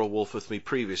talked Nero Wolfe with me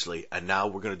previously, and now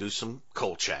we're going to do some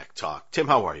Kolchak talk. Tim,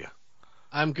 how are you?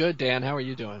 I'm good, Dan. How are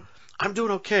you doing? I'm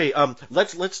doing okay.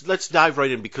 Let's dive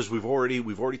right in, because we've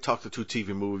already talked the 2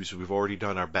 TV movies. We've already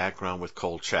done our background with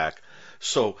Kolchak.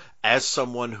 So, as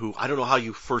someone who, I don't know how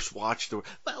you first watched the,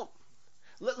 well,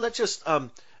 let's just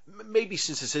maybe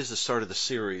since this is the start of the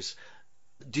series,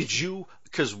 did you,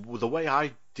 because the way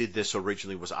I did this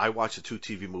originally was I watched the 2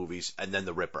 TV movies and then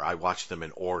The Ripper. I watched them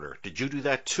in order. Did you do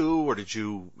that too, or did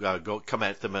you come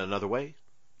at them in another way?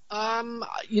 Let's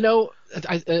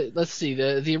see.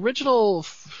 The original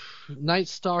Night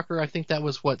Stalker, I think that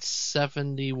was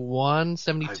 71,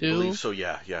 72? I believe so,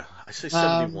 yeah. I say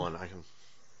 71.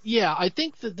 Yeah, I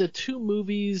think that the 2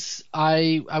 movies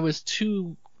I was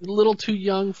a little too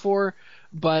young for.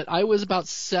 But I was about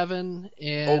 7,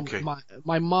 and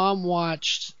my mom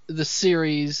watched the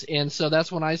series, and so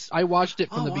that's when I watched it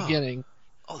from the beginning.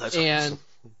 Oh, that's awesome.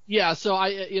 Yeah, so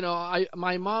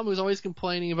my mom was always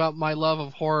complaining about my love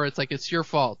of horror. It's like, it's your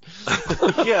fault.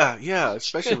 yeah,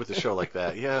 especially with a show like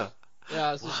that. Yeah.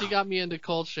 Yeah, so she got me into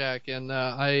Kolchak, and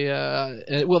that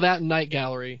and Night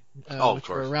Gallery, which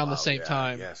were around the same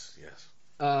time. Yes.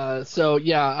 So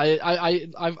yeah,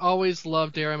 I've always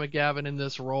loved Darren McGavin in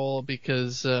this role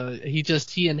because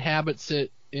he inhabits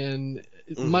it in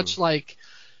much like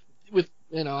with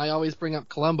I always bring up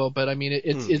Columbo, but I mean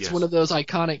it's one of those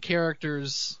iconic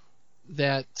characters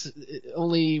that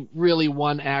only really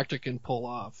one actor can pull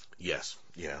off. Yes,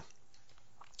 yeah.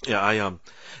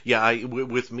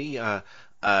 With me,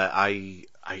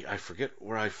 I forget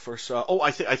where I first saw. Oh,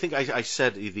 I think I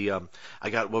said I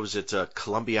got, what was it,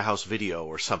 Columbia House Video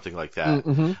or something like that.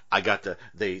 Mm-hmm. I got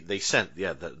they sent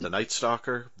the Night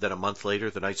Stalker, then a month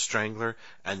later the Night Strangler,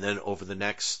 and then over the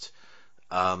next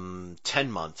 10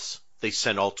 months they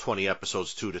sent all 20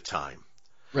 episodes 2 at a time.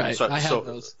 Right, I have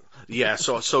those. Yeah,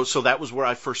 so that was where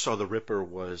I first saw The Ripper.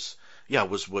 Was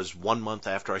 1 month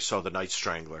after I saw the Night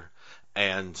Strangler.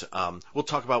 And we'll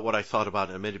talk about what I thought about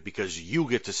it in a minute, because you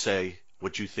get to say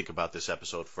what you think about this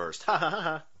episode first.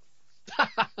 Well,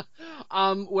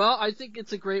 I think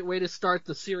it's a great way to start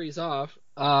the series off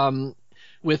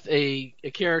with a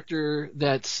character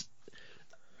that's,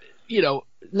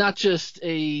 not just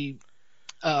an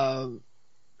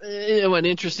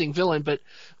interesting villain, but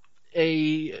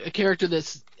a character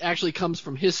that's actually comes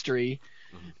from history.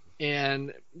 Mm-hmm.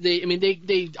 And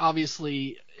they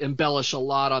obviously embellish a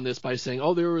lot on this by saying,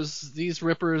 oh, there was these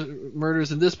Ripper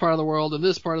murders in this part of the world and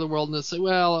this part of the world, and they say,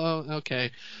 well,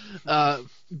 okay.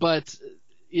 But,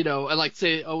 I like to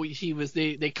say, oh,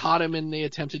 they caught him and they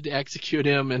attempted to execute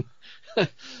him and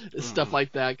stuff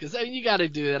like that. Because you got to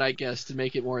do that, I guess, to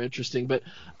make it more interesting. But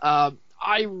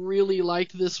I really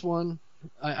liked this one.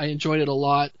 I enjoyed it a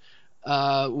lot.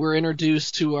 We're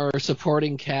introduced to our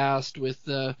supporting cast with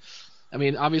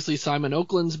obviously Simon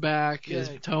Oakland's back as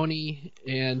Tony,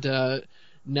 and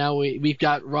now we've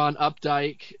got Ron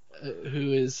Updike,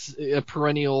 who is a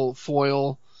perennial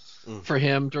foil for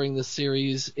him during the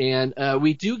series, and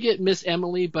we do get Miss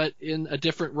Emily, but in a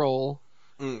different role.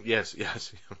 Yes.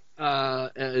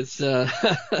 It's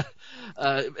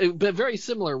but very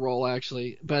similar role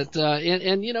actually. But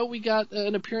and we got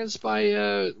an appearance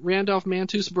by Randolph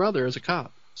Mantous's brother as a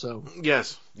cop. So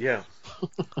yes, yeah.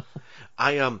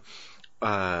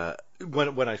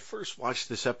 When I first watched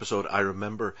this episode, I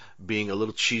remember being a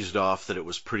little cheesed off that it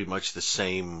was pretty much the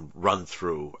same run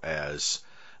through as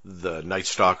the Night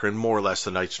Stalker and more or less the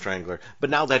Night Strangler.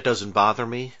 But now that doesn't bother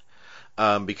me,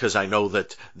 because I know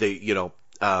that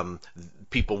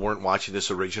people weren't watching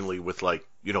this originally with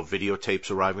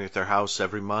videotapes arriving at their house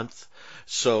every month.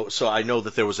 So I know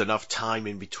that there was enough time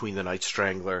in between the Night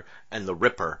Strangler and the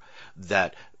Ripper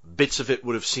that bits of it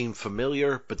would have seemed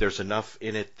familiar, but there's enough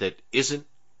in it that isn't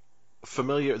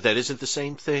familiar, that isn't the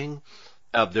same thing.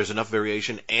 There's enough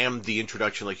variation, and the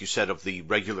introduction, like you said, of the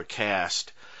regular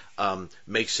cast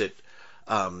makes it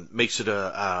I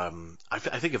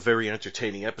think a very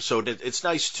entertaining episode. It's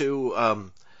nice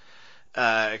too,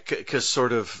 because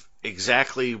sort of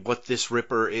exactly what this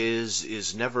Ripper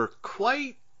is never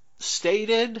quite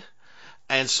stated,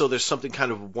 and so there's something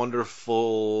kind of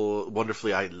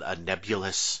wonderfully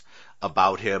nebulous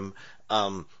about him.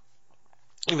 Even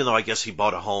though I guess he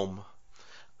bought a home,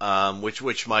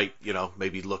 which might,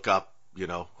 maybe look up,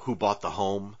 who bought the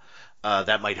home.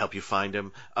 That might help you find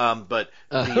him. But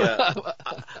the,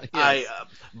 yes.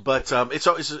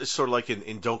 It's sort of like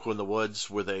in Don't Go in the Woods,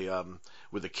 where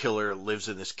the killer lives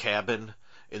in this cabin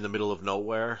in the middle of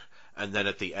nowhere, and then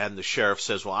at the end the sheriff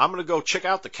says, "Well, I'm going to go check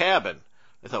out the cabin."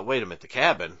 I thought, wait a minute, the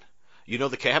cabin? You know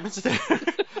the cabin's there?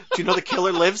 Do you know the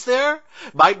killer lives there?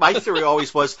 My theory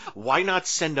always was, why not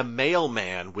send a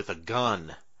mailman with a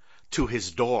gun to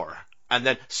his door, and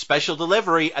then special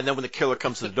delivery, and then when the killer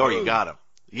comes to the door, you got him.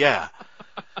 Yeah.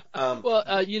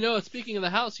 Well, speaking of the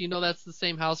house, that's the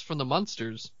same house from the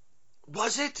Munsters.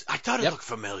 Was it? I thought it looked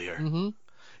familiar. Mm-hmm.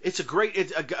 It's a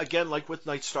great, again, like with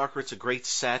Night Stalker, it's a great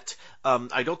set.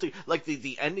 I don't think, like,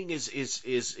 the ending is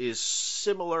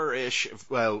similar-ish,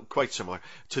 well, quite similar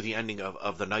to the ending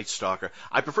of the Night Stalker.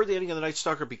 I prefer the ending of the Night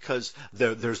Stalker because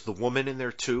there's the woman in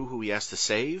there too who he has to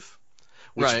save,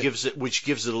 which gives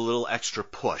it a little extra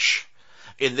push.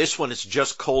 In this one, it's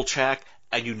just Kolchak,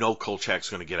 and Kolchak's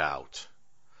going to get out.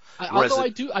 Although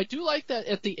I do like that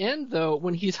at the end, though,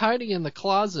 when he's hiding in the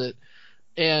closet.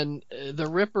 And the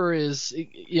Ripper is,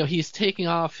 he's taking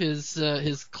off his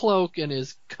cloak and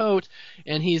his coat,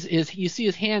 and you see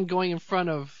his hand going in front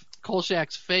of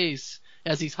Kolchak's face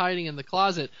as he's hiding in the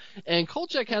closet. And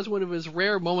Kolchak has one of his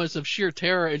rare moments of sheer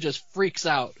terror and just freaks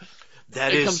out.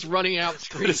 Comes running out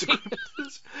screaming.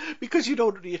 Because you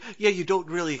don't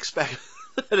really expect.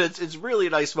 It's really a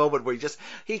nice moment where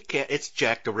it's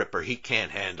Jack the Ripper. He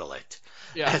can't handle it.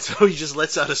 Yeah. And so he just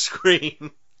lets out a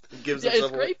scream.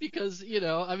 It's great because,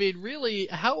 really,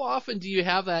 how often do you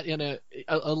have that in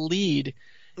a lead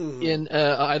in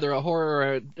either a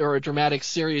horror or a dramatic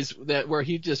series where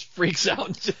he just freaks out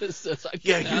and just says,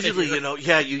 usually,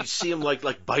 you see him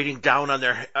like biting down on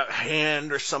their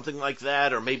hand or something like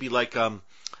that, or maybe like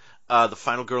the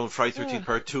final girl in Friday 13th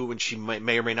Part 2 when she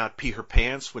may or may not pee her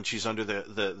pants when she's under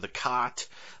the cot,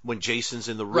 when Jason's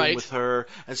in the room with her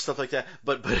and stuff like that.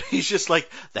 But he's just like,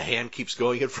 the hand keeps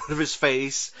going in front of his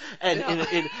face, and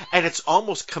it's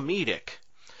almost comedic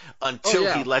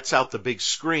until he lets out the big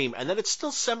scream, and then it's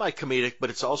still semi-comedic,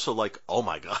 but it's also like, oh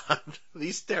my God,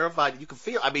 he's terrified. You can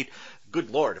feel,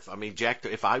 good Lord,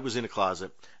 if I was in a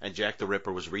closet and Jack the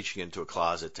Ripper was reaching into a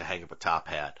closet to hang up a top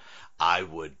hat, I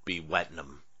would be wetting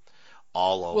him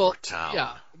all over town.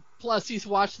 Yeah. Plus, he's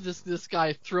watched this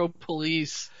guy throw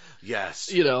police.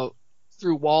 Yes.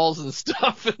 Through walls and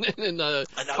stuff, and the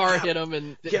car hit him,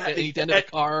 and he dented the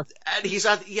car. And he's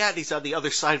on the other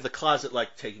side of the closet,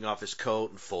 like taking off his coat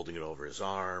and folding it over his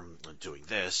arm and doing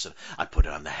this. And I put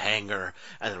it on the hanger,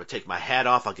 and then I would take my hat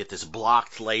off. I'll get this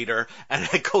blocked later. And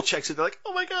then Kolchak's in there like,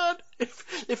 oh my God,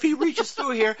 if he reaches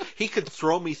through here, he could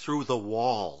throw me through the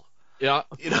wall. Yeah.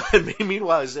 And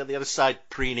meanwhile, he's on the other side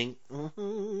preening.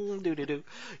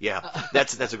 Yeah,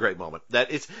 that's a great moment.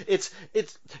 That it's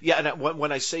and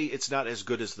when I say it's not as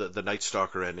good as the Night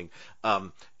Stalker ending, I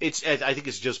think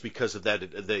it's just because of that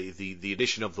the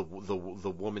addition of the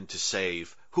woman to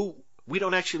save, who we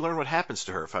don't actually learn what happens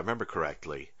to her, if I remember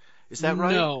correctly. Is that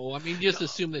right? No, just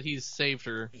assume that he's saved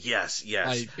her. Yes.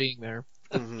 By being there.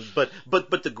 Mm-hmm.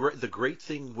 But the great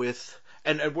thing with.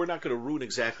 And we're not going to ruin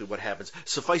exactly what happens.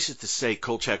 Suffice it to say,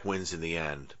 Kolchak wins in the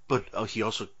end. But he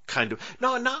also kind of...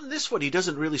 No, not in this one. He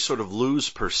doesn't really sort of lose,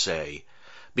 per se.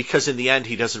 Because in the end,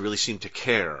 he doesn't really seem to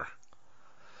care.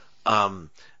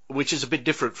 Which is a bit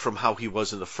different from how he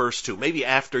was in the first two. Maybe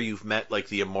after you've met, like,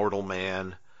 the Immortal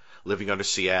Man living under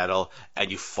Seattle,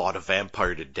 and you fought a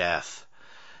vampire to death.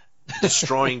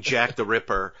 Destroying Jack the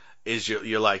Ripper...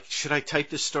 you're like, should I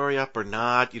type this story up or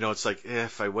not? It's like,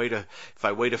 if I wait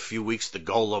a few weeks, the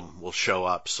Golem will show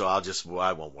up, so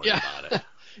I won't worry about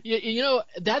it.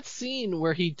 That scene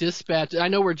where he dispatches, I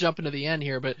know we're jumping to the end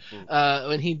here, but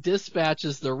when he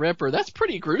dispatches the Ripper, that's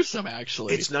pretty gruesome,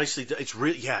 actually. It's nicely done.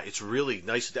 It's really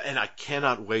nice, and I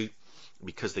cannot wait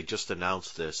because they just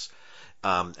announced this.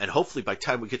 And hopefully by the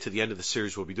time we get to the end of the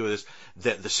series, we'll be doing this.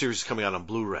 The series is coming out on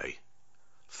Blu-ray,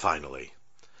 finally.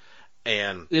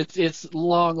 And it's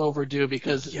long overdue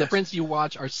because Yes. the prints you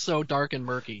watch are so dark and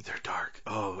murky. they're dark.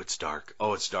 Oh, it's dark.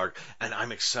 Oh, it's dark. And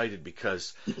I'm excited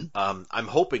because I'm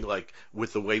hoping, like,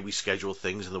 with the way we schedule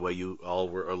things and the way you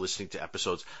all are listening to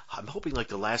episodes, I'm hoping like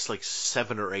the last like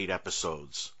 7 or 8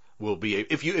 episodes will be,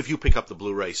 if you pick up the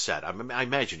Blu-ray set. I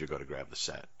imagine you're going to grab the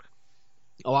set.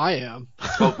 Oh, I am.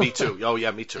 Oh, me too. Oh,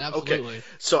 yeah, me too. Okay, Absolutely.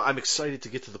 so I'm excited to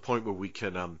get to the point where we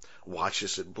can watch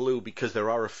this in blue because there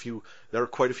are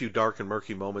quite a few dark and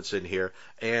murky moments in here,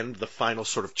 and the final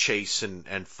sort of chase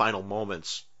and final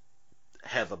moments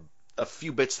have a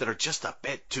few bits that are just a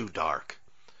bit too dark.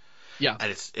 Yeah.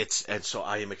 And and so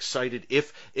I am excited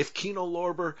if Kino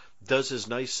Lorber does as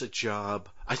nice a job.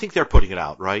 I think they're putting it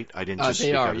out, right? I didn't just They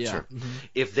speak are, out of yeah. turn. Mhm.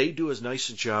 If they do as nice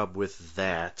a job with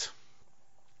that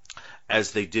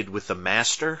as they did with The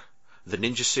Master, the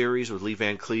Ninja series with Lee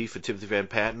Van Cleef and Timothy Van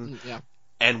Patten, Yeah.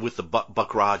 and with the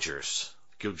Buck Rogers,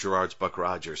 Gil Gerard's Buck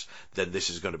Rogers, then this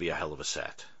is going to be a hell of a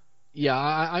set. Yeah,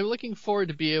 I'm looking forward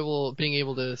to being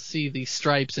able to see the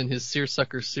stripes in his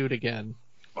seersucker suit again.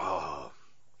 Oh,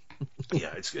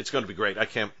 yeah, it's going to be great. I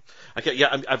can't.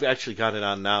 Yeah, I've actually got it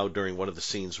on now during one of the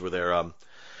scenes where they're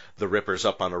the Ripper's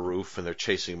up on a roof and they're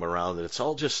chasing him around, and it's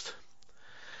all just.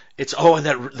 And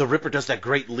that the Ripper does that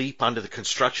great leap onto the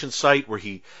construction site where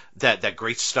that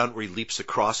great stunt where he leaps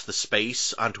across the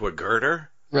space onto a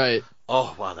girder. Right.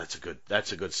 Oh wow, that's a good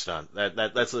stunt.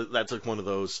 That's like one of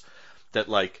those that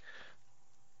like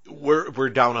we're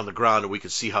down on the ground and we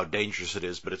can see how dangerous it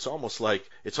is, but it's almost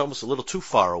a little too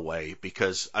far away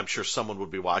because I'm sure someone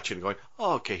would be watching and going,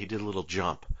 oh, okay, he did a little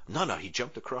jump. No, he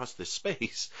jumped across this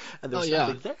space and there's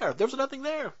nothing there. There's nothing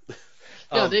there.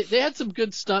 Yeah, they had some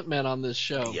good stuntmen on this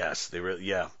show. Yes, they really,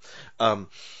 yeah. Did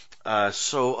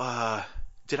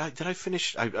I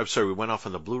finish? I'm sorry, we went off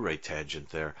on the Blu-ray tangent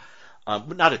there.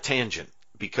 But not a tangent,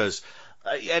 because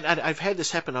and I've had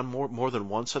this happen on more than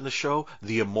once on the show.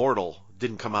 The Immortal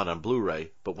didn't come out on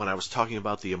Blu-ray, but when I was talking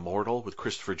about The Immortal with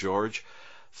Christopher George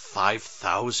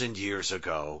 5,000 years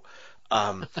ago,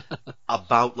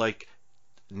 about like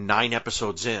 9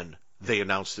 episodes in, they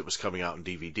announced it was coming out in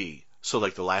DVD. So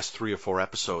like the last 3 or 4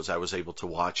 episodes, I was able to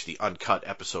watch the uncut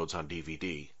episodes on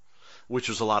DVD, which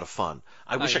was a lot of fun.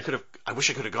 I wish I could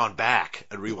have gone back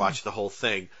and rewatched the whole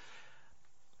thing.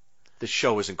 The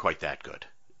show isn't quite that good.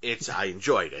 I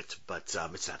enjoyed it, but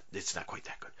it's not quite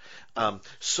that good.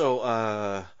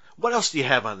 What else do you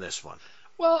have on this one?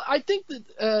 Well, I think that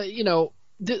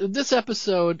this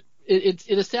episode it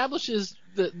establishes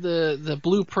the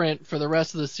blueprint for the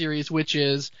rest of the series, which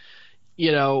is,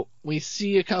 we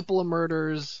see a couple of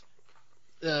murders.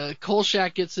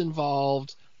 Kolchak gets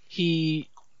involved. He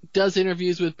does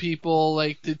interviews with people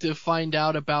like to find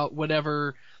out about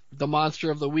whatever the monster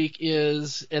of the week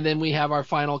is, and then we have our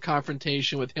final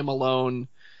confrontation with him alone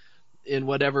in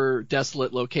whatever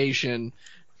desolate location.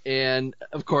 And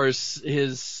of course,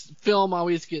 his film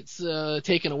always gets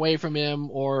taken away from him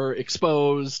or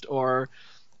exposed or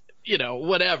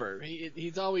whatever.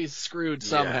 He's always screwed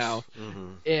somehow. Yes.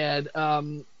 Mm-hmm. And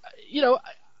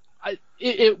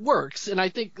it works. And I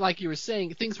think, like you were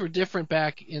saying, things were different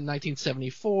back in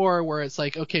 1974, where it's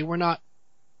like, okay, we're not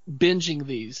binging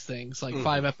these things like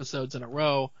 5 episodes in a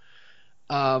row.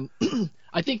 I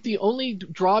think the only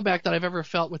drawback that I've ever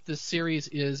felt with this series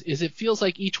is it feels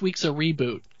like each week's a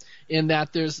reboot, in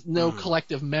that there's no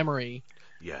collective memory.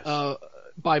 Yes.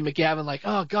 By McGavin, like,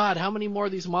 oh God, how many more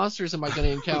of these monsters am I going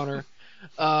to encounter?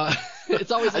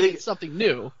 It's always like it's something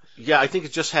new. Yeah, I think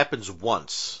it just happens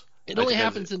once. It only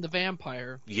happens in The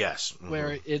Vampire. Yes. Mm-hmm.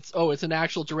 Where it's an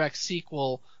actual direct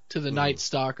sequel to The Night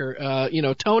Stalker.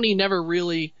 Tony never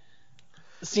really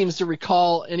seems to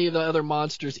recall any of the other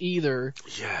monsters either.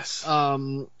 Yes.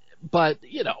 But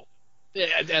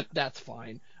that's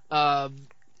fine.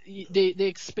 They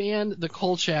expand the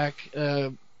Kolchak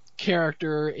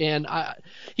character, and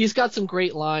he's got some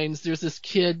great lines. There's this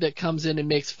kid that comes in and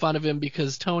makes fun of him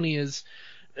because Tony has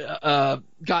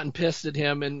gotten pissed at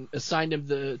him and assigned him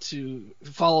to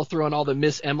follow through on all the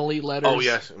Miss Emily letters. Oh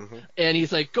yes. Mm-hmm. And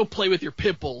he's like, "Go play with your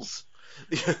pit bulls."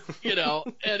 And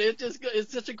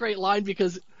it's such a great line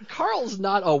because Carl's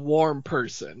not a warm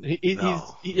person.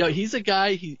 He's a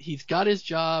guy. He's got his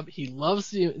job. He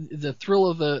loves the thrill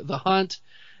of the hunt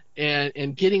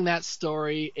and getting that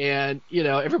story. And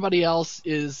everybody else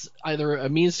is either a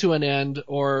means to an end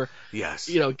or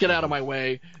get out of my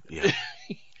way. Yeah.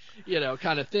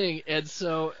 Kind of thing. And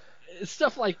so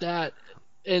stuff like that.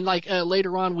 And like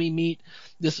later on, we meet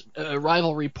this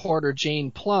rival reporter Jane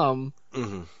Plum.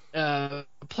 Mm-hmm.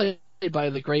 Played by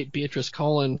the great Beatrice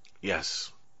Colin.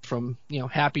 Yes. From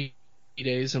Happy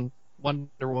Days and Wonder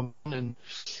Woman,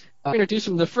 introduce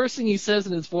him. The first thing he says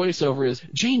in his voiceover is,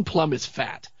 "Jane Plum is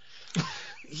fat."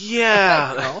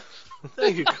 Yeah.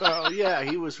 Thank you, Carl. Yeah,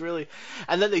 he was really,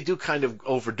 and then they do kind of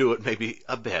overdo it maybe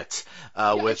a bit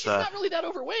with. She's not really that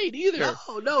overweight either.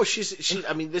 No, she.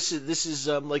 I mean, this is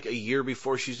like a year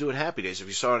before she's doing Happy Days. If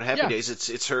you saw her on Happy Days,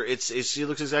 it's her. It's she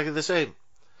looks exactly the same.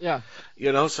 Yeah.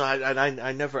 You know, so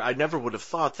I never would have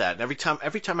thought that. And every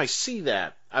time I see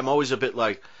that, I'm always a bit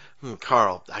like,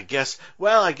 Carl, I guess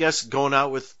going out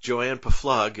with Joanne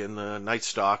Paflug and the Night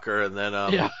Stalker, and then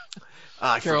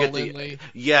I Carol forget Lindley.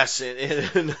 Yes,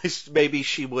 and maybe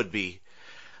she would be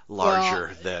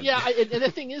larger than. Yeah, and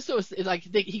the thing is, though, is like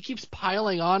he keeps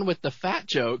piling on with the fat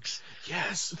jokes.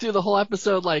 Yes. Through the whole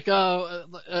episode, like,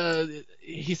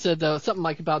 he said something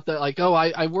like about the like,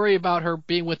 I worry about her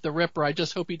being with the Ripper. I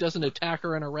just hope he doesn't attack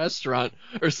her in a restaurant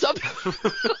or something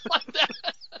like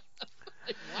that.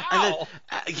 Wow.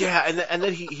 And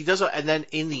then he does, and then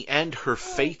in the end, her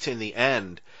fate in the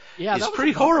end is that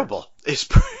pretty horrible. It's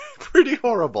pretty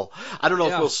horrible. I don't know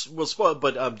if we'll spoil,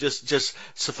 but just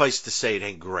suffice to say, it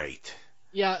ain't great.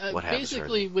 Yeah,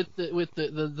 basically with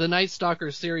the Night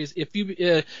Stalker series, if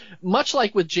you much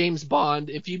like with James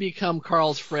Bond, if you become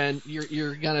Carl's friend,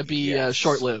 you're gonna be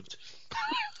short-lived.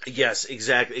 Yes,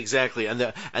 exactly,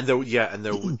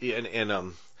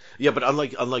 but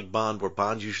unlike Bond, where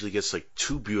Bond usually gets like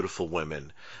two beautiful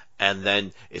women, and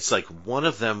then it's like one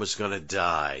of them is gonna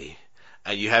die.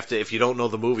 And you have to, if you don't know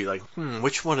the movie, like,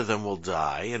 which one of them will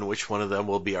die and which one of them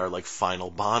will be our, like,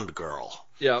 final Bond girl?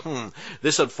 Yeah.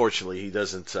 This, unfortunately, he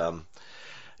doesn't,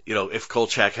 if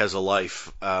Kolchak has a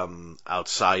life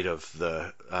outside of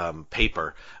the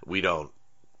paper, we don't.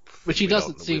 Which he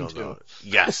doesn't seem to. Know.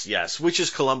 Yes, which is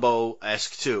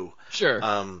Columbo-esque, too. Sure.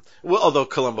 Well, although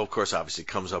Columbo, of course, obviously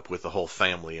comes up with the whole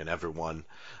family and everyone,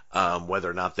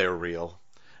 whether or not they're real,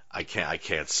 I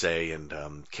can't say, and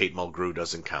Kate Mulgrew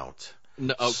doesn't count.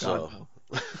 No,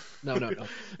 no.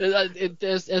 It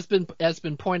has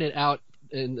been pointed out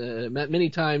many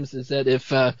times is that if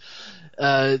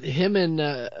him and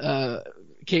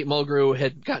Kate Mulgrew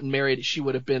had gotten married, she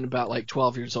would have been about like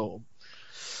 12 years old.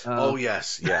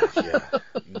 Yes, yeah.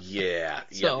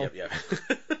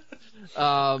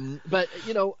 But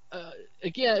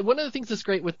again, one of the things that's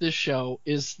great with this show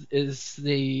is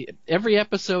every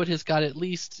episode has got at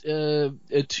least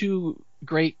two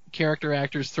great character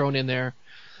actors thrown in there.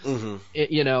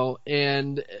 Mm-hmm.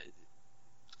 And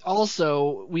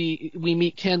also we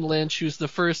meet Ken Lynch, who's the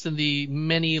first in the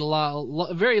many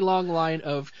very long line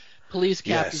of police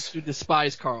captains who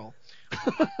despise Carl.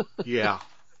 Yeah.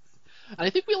 And I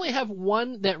think we only have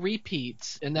one that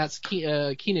repeats, and that's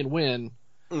Keenan Wynn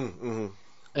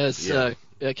as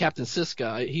Captain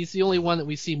Siska. He's the only one that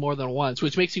we see more than once,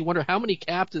 which makes you wonder how many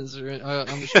captains are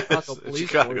on the Chicago Police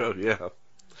Force.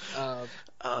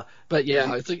 But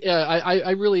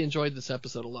I really enjoyed this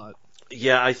episode a lot.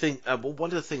 Yeah, I think one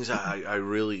of the things I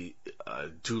really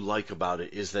do like about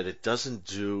it is that it doesn't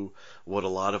do what a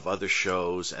lot of other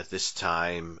shows at this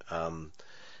time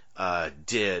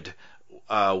did,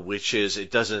 which is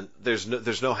it doesn't.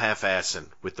 There's no half-assing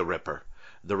with the Ripper.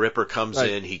 The Ripper comes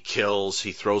in, he kills,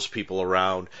 he throws people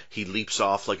around, he leaps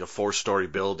off like a 4-story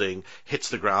building, hits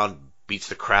the ground, beats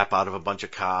the crap out of a bunch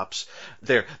of cops.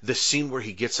 The scene where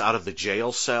he gets out of the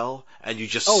jail cell and you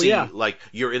just see, like,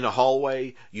 you're in a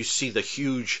hallway, you see the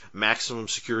huge maximum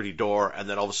security door, and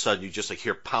then all of a sudden you just like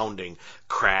hear pounding,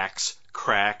 cracks,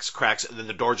 and then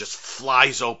the door just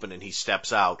flies open and he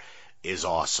steps out, is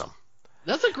awesome.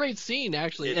 That's a great scene,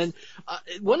 actually. And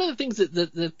one of the things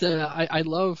that I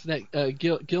love that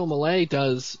Gil Mallet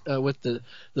does with the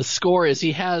score is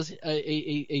he has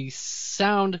a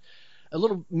sound, a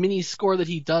little mini score that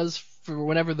he does for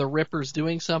whenever the Ripper's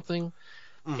doing something.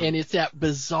 Mm-hmm. And it's that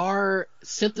bizarre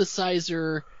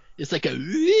synthesizer. It's like a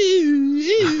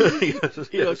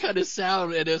kind of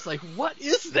sound, and it's like, what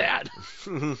is that?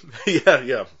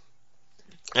 Yeah.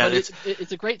 And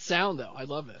it's a great sound, though. I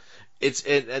love it. It's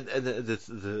at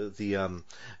the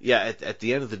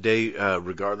end of the day,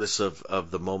 regardless of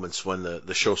the moments when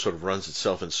the show sort of runs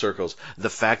itself in circles,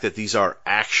 the fact that these are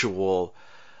actual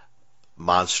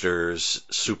monsters,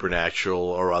 supernatural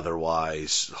or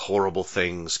otherwise, horrible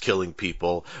things, killing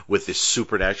people with this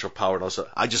supernatural power, and also,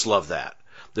 I just love that.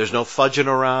 There's no fudging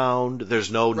around. There's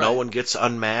no one gets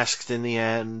unmasked in the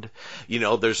end.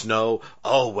 There's no,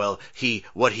 what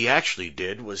he actually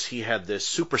did was he had this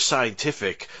super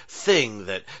scientific thing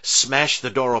that smashed the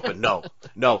door open.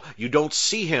 No, you don't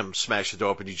see him smash the door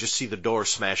open. You just see the door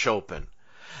smash open.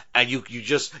 And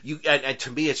and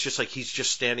to me, it's just like he's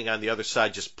just standing on the other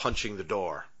side, just punching the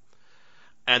door.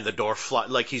 and the door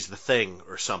like he's the Thing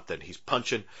or something. He's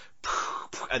punching,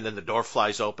 and then the door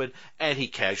flies open, and he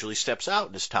casually steps out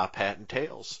in his top hat and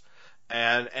tails.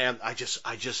 And I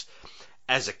just,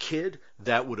 as a kid,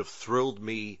 that would have thrilled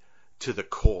me to the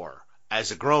core.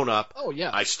 As a grown-up, oh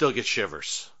yeah, I still get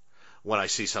shivers when I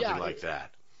see something like that.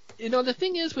 You know, the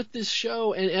thing is with this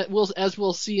show, and as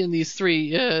we'll see in these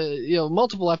three,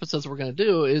 multiple episodes we're going to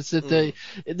do, is that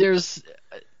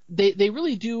they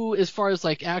really do, as far as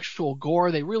like actual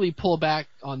gore, they really pull back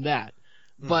on that.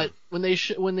 But when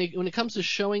it comes to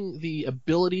showing the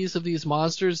abilities of these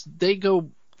monsters, they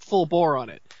go full bore on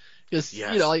it. Because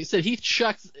like I said, he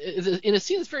chucks in a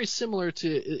scene that's very similar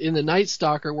to in the Night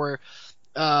Stalker, where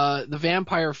the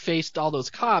vampire faced all those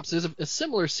cops. There's a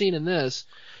similar scene in this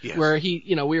where he,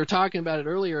 we were talking about it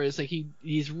earlier, is like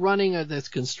he's running at this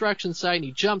construction site and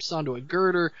he jumps onto a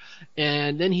girder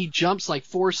and then he jumps like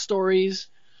 4 stories,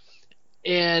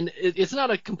 and it's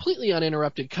not a completely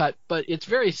uninterrupted cut, but it's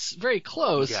very, very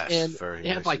close. And they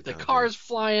have like the cars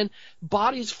flying,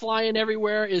 bodies flying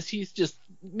everywhere as he's just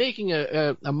making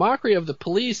a mockery of the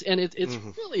police, and it's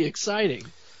really exciting.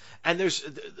 And there's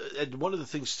one of the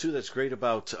things too that's great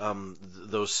about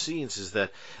those scenes is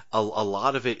that a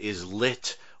lot of it is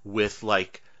lit with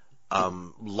like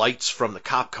lights from the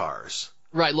cop cars,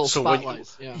 right? Little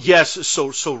spotlights. Yes.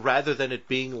 So rather than it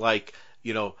being like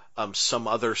some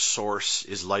other source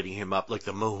is lighting him up, like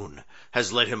the moon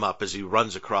has lit him up as he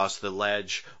runs across the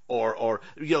ledge, or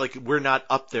like we're not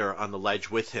up there on the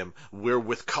ledge with him, we're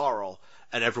with Carl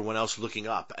and everyone else looking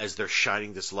up as they're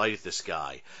shining this light at this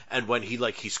guy. And when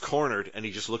he's cornered and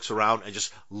he just looks around and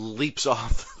just leaps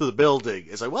off the building,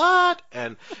 it's like, what?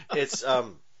 And it's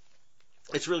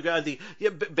really good.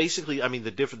 Basically, I mean,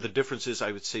 the differences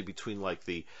I would say between like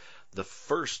the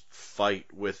first fight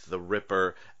with the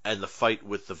Ripper and the fight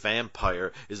with the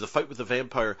vampire is the fight with the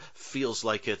vampire feels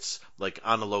like it's like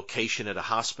on a location at a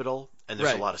hospital and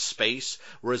there's a lot of space,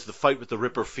 whereas the fight with the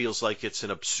Ripper feels like it's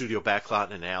in a studio backlot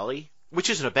in an alley, which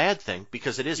isn't a bad thing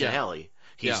because it is an alley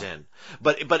he's in.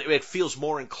 But it feels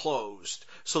more enclosed.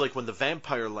 So like when the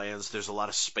vampire lands, there's a lot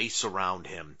of space around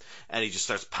him, and he just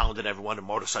starts pounding everyone, and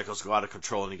motorcycles go out of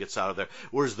control, and he gets out of there.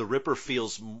 Whereas the Ripper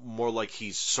feels more like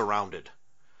he's surrounded.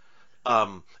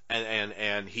 And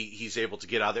he's able to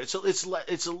get out of there. So it's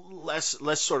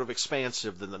less sort of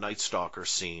expansive than the Night Stalker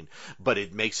scene, but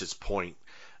it makes its point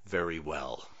very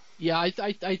well. Yeah, I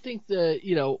think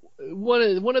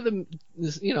one of the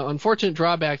unfortunate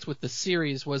drawbacks with the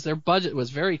series was their budget was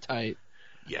very tight.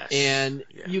 Yes. And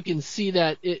you can see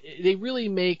that they really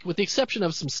make, with the exception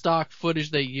of some stock footage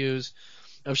they use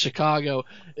of Chicago,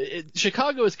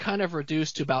 Chicago is kind of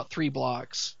reduced to about 3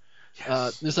 blocks.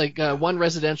 Yes. There's like one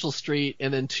residential street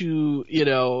and then 2,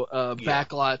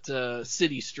 backlot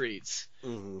city streets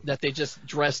that they just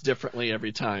dress differently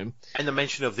every time. And the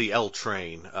mention of the L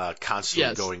train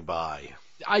constantly going by.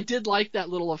 I did like that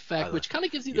little effect, which kind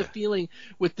of gives you the feeling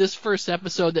with this first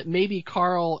episode that maybe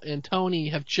Carl and Tony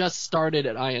have just started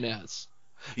at INS.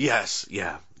 Yes,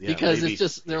 yeah. Because maybe. It's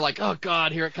just, they're like, oh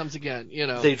God, here it comes again,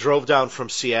 They drove down from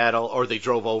Seattle, or they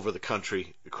drove over the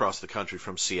country, across the country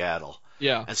from Seattle.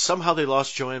 Yeah. And somehow they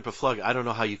lost Joanne Paflug. I don't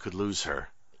know how you could lose her.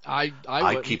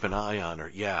 I'd keep an eye on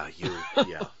her. Yeah,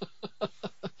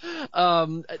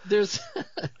 There's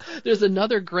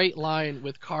another great line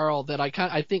with Carl that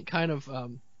I think kind of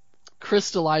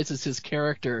crystallizes his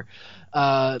character.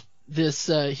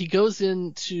 He goes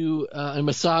into a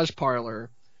massage parlor,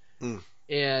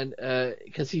 and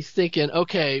because he's thinking,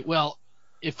 okay, well,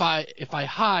 if I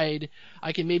hide,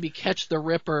 I can maybe catch the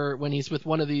Ripper when he's with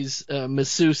one of these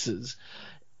masseuses.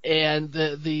 And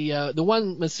the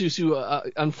one masseuse who,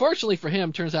 unfortunately for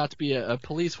him, turns out to be a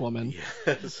policewoman.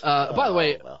 Yes. By the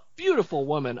way, beautiful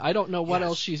woman. I don't know what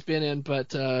else she's been in,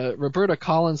 but Roberta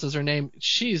Collins is her name.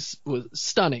 Was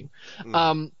stunning.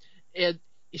 And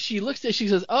she looks at, she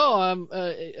says, "Oh,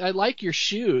 I like your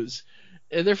shoes.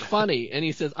 And they're funny." And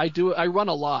he says, "I run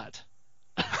a lot."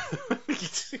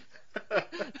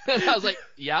 And I was like,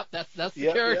 "Yep, that's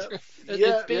the character."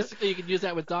 It's basically you could use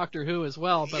that with Doctor Who as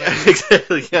well. But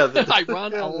exactly. Yeah, I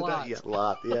run a lot. Yeah, a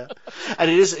lot. Yeah, and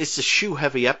it's a shoe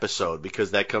heavy episode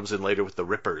because that comes in later with the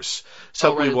Rippers.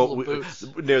 So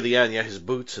near the end, his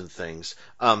boots and things.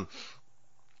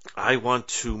 I want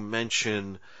to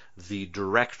mention the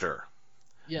director.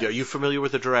 Yes. Are you familiar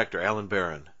with the director, Alan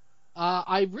Barron?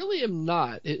 I really am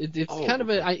not. It's kind of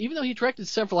even though he directed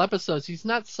several episodes, he's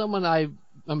not someone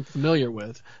I'm familiar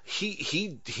with.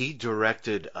 He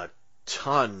directed a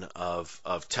ton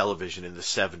of television in the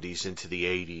 70s into the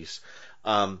 80s.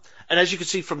 And as you can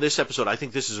see from this episode, I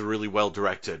think this is a really well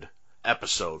directed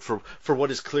episode for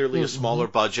what is clearly a smaller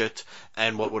budget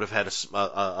and what would have had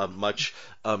a much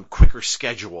quicker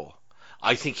schedule.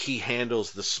 I think he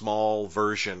handles the small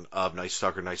version of Night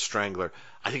Stalker, Night Strangler.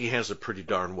 I think he handles it pretty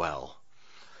darn well.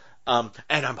 And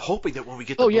I'm hoping that when we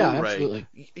get the Blu-ray,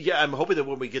 I'm hoping that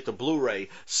when we get the Blu-ray,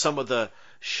 some of the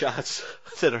shots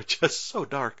that are just so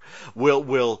dark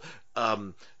will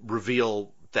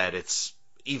reveal that it's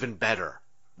even better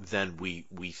than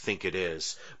we think it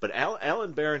is. But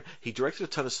Alan Barron, he directed a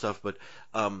ton of stuff, but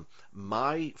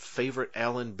my favorite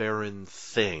Alan Barron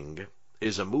thing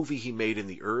is a movie he made in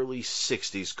the early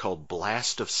 60s called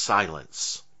Blast of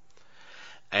Silence.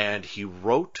 And he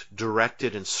wrote,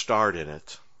 directed, and starred in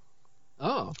it.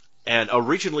 Oh. And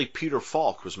originally Peter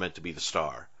Falk was meant to be the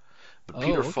star. But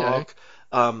Peter Falk,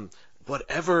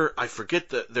 whatever, I forget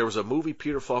that there was a movie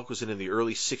Peter Falk was in the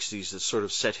early 60s that sort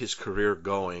of set his career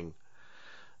going,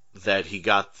 that he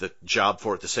got the job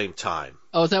for at the same time.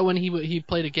 Oh, is that when he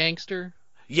played a gangster?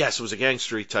 Yes, it was a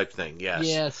gangstery type thing. Yes.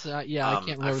 Yes. I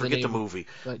can't remember. I forget the name, movie,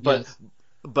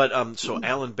 but so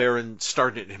Alan Barron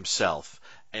started it himself,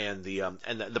 and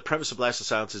the premise of Blast of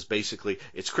Silence is basically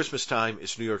it's Christmas time,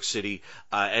 it's New York City,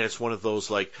 and it's one of those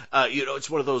it's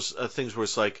one of those things where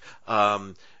it's like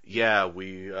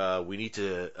we need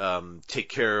to take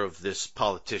care of this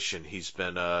politician. He's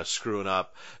been screwing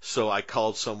up. So I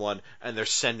called someone, and they're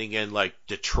sending in like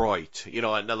Detroit,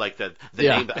 and like the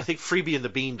name. I think Freebie and the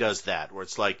Bean does that, where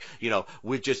it's like,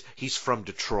 he's from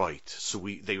Detroit. So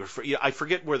they refer. I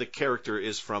forget where the character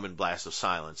is from in Blast of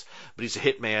Silence, but he's a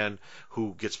hitman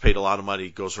who gets paid a lot of money,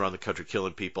 goes around the country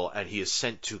killing people, and he is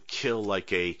sent to kill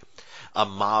like a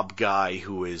mob guy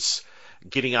who is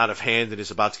getting out of hand and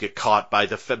is about to get caught by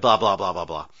the blah, blah, blah, blah,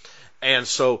 blah. And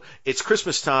so it's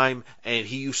Christmas time, and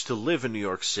he used to live in New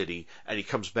York City, and he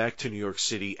comes back to New York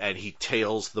City, and he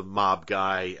tails the mob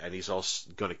guy, and he's also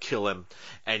going to kill him,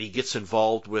 and he gets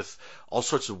involved with all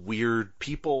sorts of weird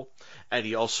people, and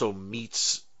he also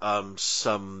meets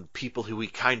some people who he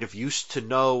kind of used to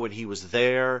know when he was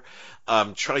there,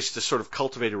 tries to sort of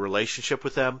cultivate a relationship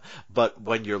with them, but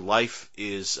when your life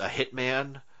is a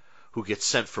hitman who gets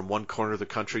sent from one corner of the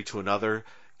country to another,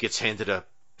 gets handed a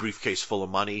briefcase full of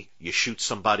money, you shoot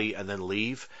somebody and then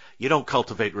leave, you don't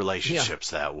cultivate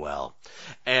relationships that well.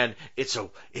 And it's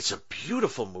a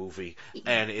beautiful movie,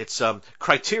 and it's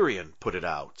Criterion put it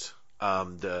out.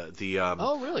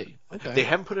 Oh, really? Okay. They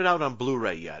haven't put it out on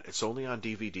Blu-ray yet. It's only on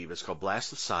DVD, but it's called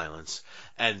Blast of Silence.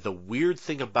 And the weird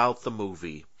thing about the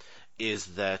movie is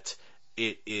that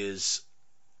there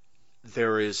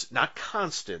is not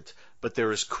constant, but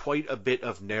there is quite a bit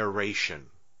of narration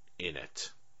in it.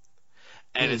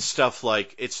 And it's stuff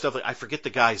like I forget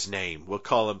the guy's name. We'll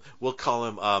call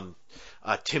him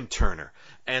Tim Turner.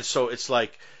 And so it's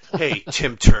like, hey,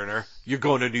 Tim Turner, you're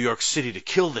going to New York City to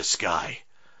kill this guy.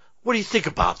 What do you think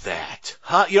about that?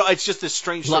 Huh? It's just this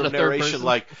strange sort of narration,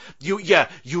 like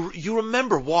you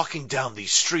remember walking down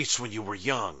these streets when you were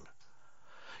young.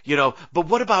 But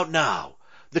what about now?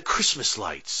 The Christmas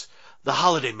lights, the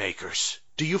holiday makers.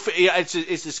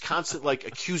 It's this constant like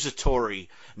accusatory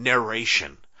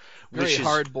narration, very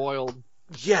hard-boiled.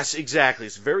 Yes, exactly.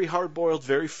 It's very hard-boiled,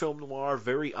 very film noir,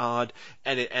 very odd,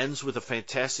 and it ends with a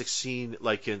fantastic scene,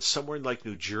 like somewhere in like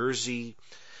New Jersey,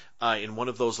 in one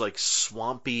of those like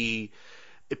swampy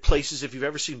places. If you've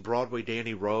ever seen Broadway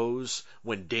Danny Rose,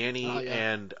 when Danny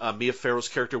and Mia Farrow's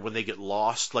character, when they get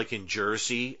lost like in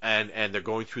Jersey and they're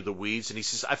going through the weeds, and he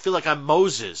says, I feel like I'm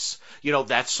Moses.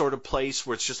 That sort of place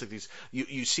where it's just like these,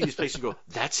 you see these places and go,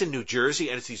 that's in New Jersey,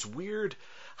 and it's these weird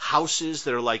houses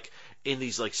that are like in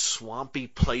these like swampy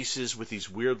places with these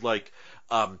weird like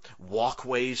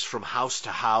walkways from house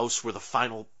to house where the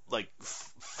final like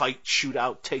fight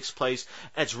shootout takes place.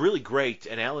 And it's really great.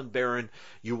 And Alan Barron,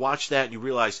 you watch that and you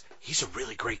realize he's a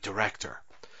really great director,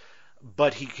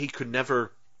 but he could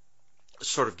never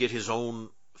sort of get his own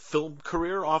film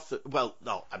career off the, well,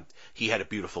 no, he had a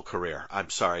beautiful career. I'm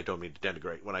sorry, I don't mean to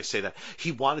denigrate when I say that.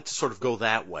 He wanted to sort of go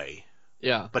that way.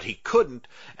 Yeah. But he couldn't,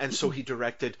 and so he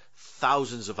directed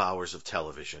thousands of hours of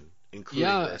television, including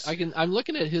this. I'm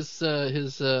looking at his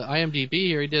IMDb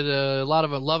here. He did a lot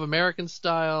of Love American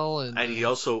Style, and he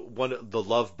also won the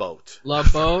Love Boat.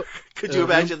 Love Boat. Could you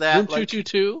imagine that? Room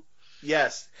 222.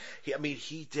 Yes.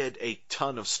 He did a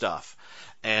ton of stuff,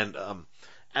 and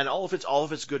all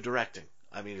of it's good directing.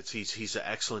 I mean, he's an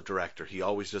excellent director. He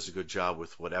always does a good job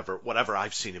with whatever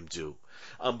I've seen him do.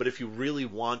 But if you really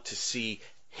want to see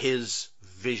his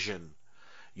vision,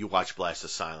 you watch Blast of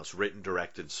Silence, written,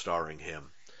 directed, starring him.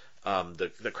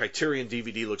 The Criterion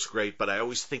DVD looks great, but I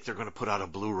always think they're going to put out a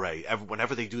Blu-ray.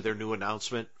 Whenever they do their new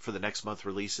announcement for the next month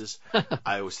releases,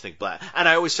 I always think Blast. And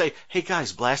I always say, hey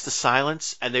guys, Blast of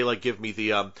Silence, and they like give me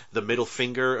the middle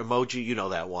finger emoji. You know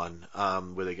that one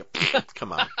where they go,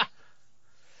 come on.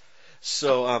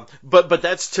 So, but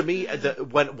that's to me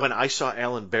when I saw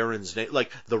Alan Barron's name,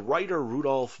 like the writer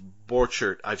Rudolph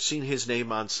Borchert, I've seen his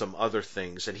name on some other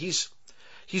things, and he's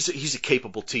a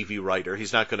capable TV writer.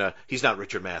 He's not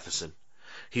Richard Matheson.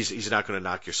 He's not gonna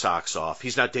knock your socks off.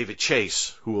 He's not David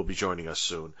Chase, who will be joining us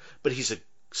soon, but he's a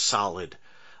solid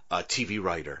TV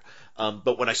writer.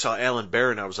 But when I saw Alan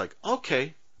Barron, I was like,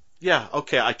 okay,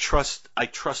 I trust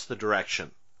the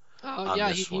direction. Oh yeah,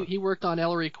 he worked on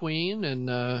Ellery Queen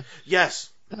and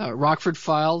yes, Rockford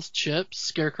Files, Chips,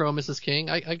 Scarecrow, Mrs. King.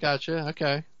 I gotcha.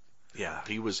 Okay. Yeah,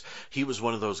 he was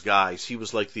one of those guys. He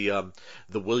was like the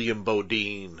William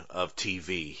Bodine of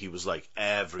TV. He was like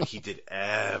he did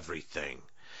everything,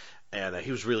 and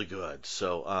he was really good.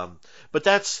 So, but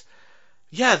that's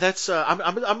I'm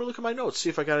gonna look at my notes, see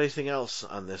if I got anything else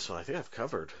on this one. I think I've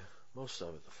covered most of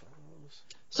it.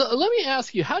 So let me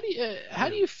ask you, how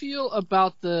do you feel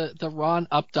about the Ron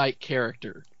Updike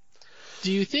character?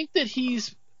 Do you think that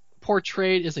he's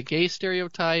portrayed as a gay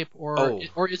stereotype, or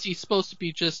is he supposed to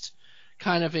be just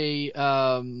kind of a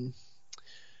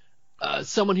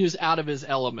someone who's out of his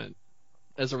element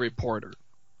as a reporter?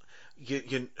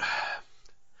 Because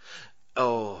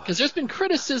there's been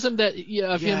criticism that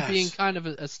of him being kind of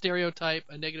a stereotype,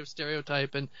 a negative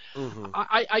stereotype, and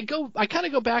I kind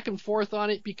of go back and forth on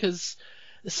it because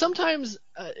sometimes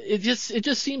it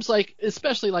just seems like,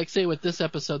 especially like say with this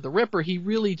episode, the Ripper, he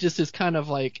really just is kind of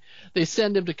like they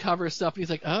send him to cover stuff and he's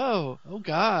like, oh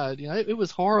God, it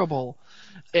was horrible,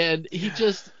 and he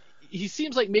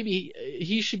seems like maybe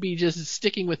he should be just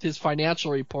sticking with his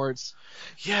financial reports,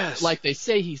 like they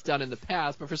say he's done in the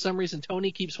past, but for some reason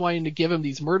Tony keeps wanting to give him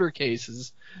these murder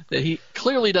cases that he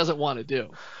clearly doesn't want to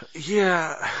do.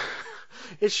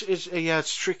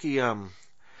 It's tricky.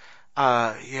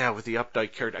 With the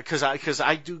Updike character, because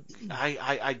I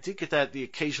did get that the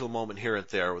occasional moment here or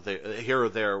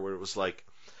there where it was like,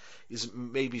 is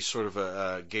maybe sort of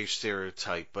a gay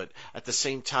stereotype, but at the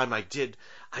same time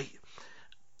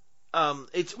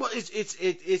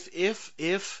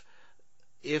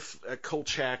if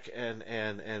Kolchak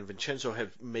and Vincenzo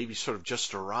have maybe sort of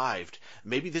just arrived,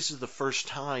 maybe this is the first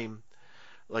time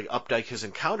like Updike has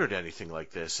encountered anything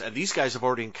like this, and these guys have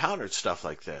already encountered stuff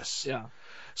like this. Yeah.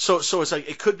 So it's like,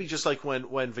 it could be just like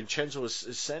when Vincenzo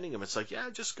is sending him, it's like, yeah,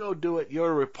 just go do it. You're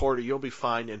a reporter. You'll be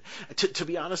fine. And to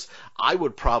be honest, I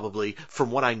would probably,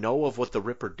 from what I know of what the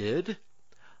Ripper did,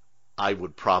 I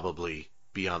would probably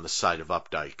be on the side of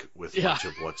Updike with much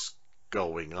of what's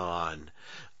going on.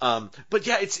 But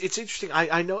yeah, it's interesting.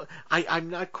 I know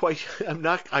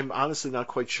I'm honestly not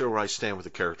quite sure where I stand with the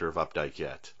character of Updike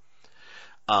yet.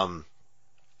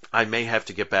 I may have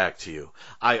to get back to you.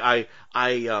 I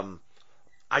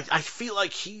feel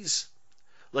like he's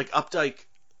like Updike,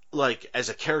 like as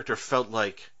a character, felt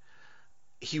like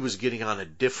he was getting on a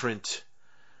different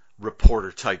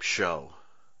reporter type show.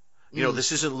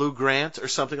 This isn't Lou Grant or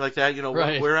something like that.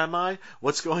 Right. Where am I?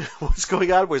 What's going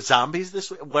on? We're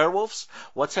zombies werewolves?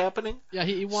 What's happening? Yeah,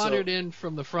 he wandered in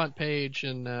from the front page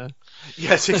and.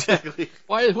 Yes, exactly.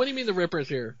 What do you mean the Ripper's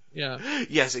here? Yeah.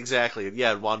 Yes, exactly.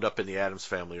 Yeah, wound up in the Addams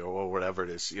Family or whatever it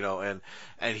is. And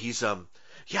he's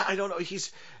I don't know.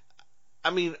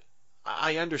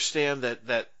 I understand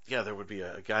that there would be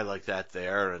a guy like that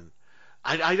there, and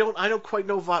I don't quite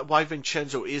know why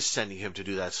Vincenzo is sending him to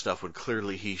do that stuff when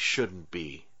clearly he shouldn't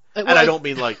be. And I don't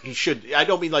mean like he should. I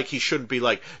don't mean like he shouldn't be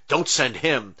like, don't send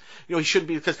him. He shouldn't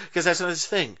be because that's not his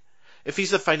thing. If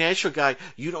he's the financial guy,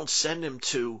 you don't send him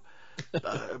to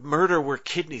murder where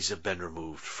kidneys have been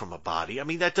removed from a body.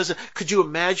 That doesn't. Could you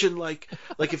imagine like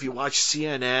if you watch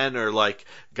CNN or like,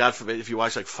 God forbid, if you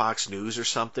watch like Fox News or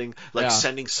something,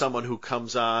 sending someone who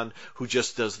comes on who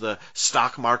just does the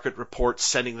stock market report,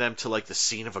 sending them to like the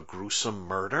scene of a gruesome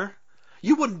murder?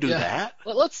 You wouldn't do that.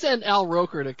 Let's send Al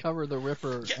Roker to cover the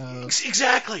Ripper.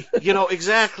 Exactly.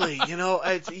 Exactly.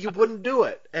 You wouldn't do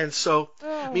it. And so,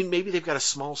 maybe they've got a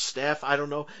small staff. I don't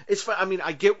know. It's fine.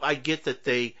 I get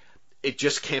that it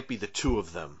just can't be the two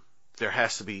of them. There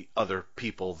has to be other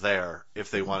people there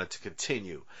if they want it to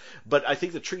continue. But I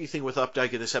think the tricky thing with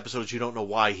Updike in this episode is you don't know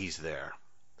why he's there.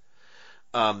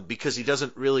 Because he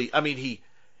doesn't really,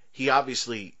 he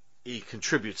obviously, he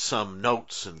contributes some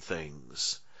notes and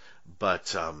things.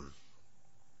 But,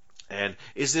 and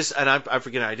is this, and I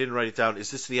forget, I didn't write it down, is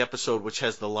this the episode which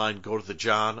has the line, go to the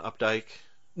John, Updike?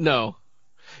 No.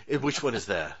 Which one is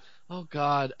that? Oh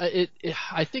God! I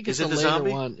think it's Is it a the later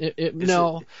zombie? one. I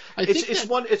It's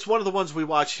think it's one of the ones we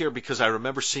watched here because I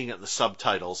remember seeing it in the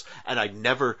subtitles, and I'd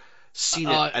never seen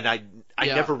it, and I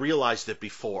yeah. never realized it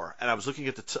before. And I was looking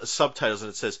at the subtitles, and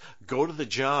it says "Go to the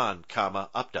John,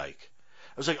 Updike."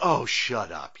 I was like, "Oh,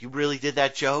 shut up! You really did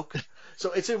that joke?"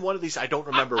 So it's in one of these. I don't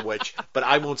remember which, but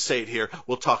I won't say it here.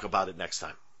 We'll talk about it next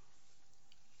time.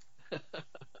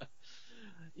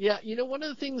 Yeah, one of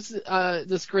the things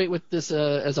that's great with this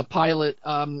as a pilot,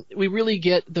 we really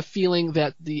get the feeling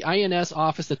that the INS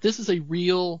office, that this is a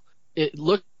real, it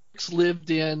looks lived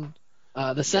in,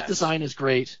 the set design is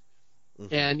great,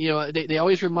 and they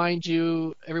always remind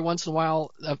you every once in a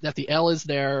while that the L is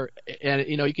there, and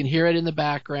you can hear it in the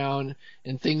background,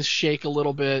 and things shake a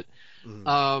little bit.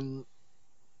 I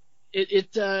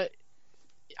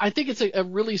think it's a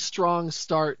really strong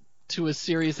start to a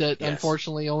series that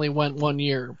unfortunately only went 1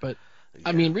 year. But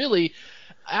I mean, really,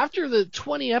 after the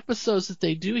 20 episodes that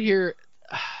they do here,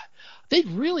 they'd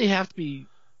really have to be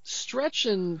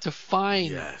stretching to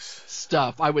find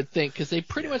stuff, I would think, because they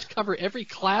pretty much cover every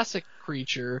classic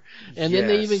creature, and then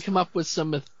they even come up with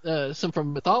some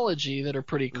from mythology that are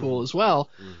pretty cool as well.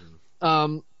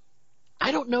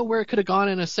 I don't know where it could have gone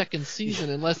in a second season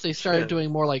unless they started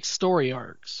doing more like story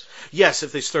arcs. Yes,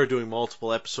 if they started doing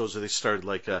multiple episodes, or they started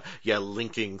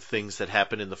linking things that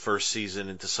happened in the first season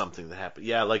into something that happened.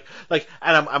 Yeah, and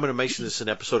I'm going to mention this in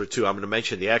episode or two. I'm going to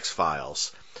mention the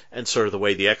X-Files and sort of the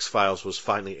way the X-Files was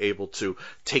finally able to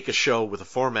take a show with a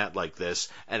format like this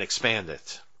and expand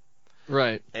it.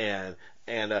 Right. And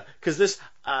because this.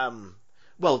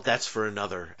 Well, that's for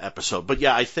another episode. But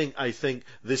yeah, I think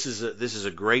this is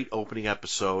a great opening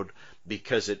episode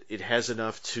because it has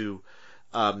enough to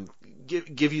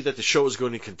give you that the show is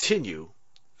going to continue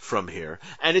from here,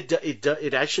 and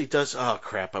it actually does. Oh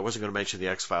crap! I wasn't going to mention the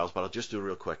X-Files, but I'll just do it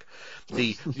real quick.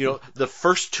 The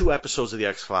first 2 episodes of the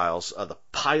X-Files, the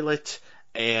pilot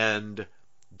and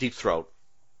Deep Throat,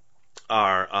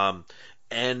 are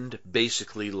end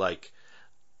basically like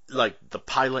the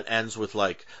pilot ends with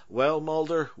well,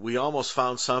 Mulder, we almost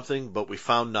found something, but we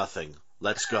found nothing.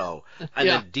 Let's go. And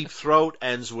then Deep Throat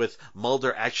ends with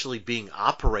Mulder actually being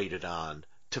operated on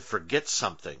to forget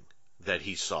something that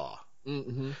he saw.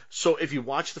 Mm-hmm. So if you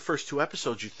watch the first 2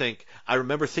 episodes, you think, I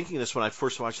remember thinking this when I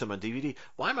first watched them on DVD,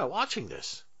 why am I watching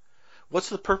this? What's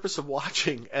the purpose of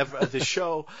watching this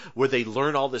show where they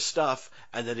learn all this stuff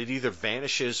and then it either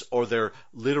vanishes or they're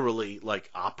literally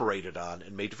operated on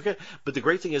and made to forget? But the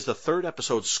great thing is the 3rd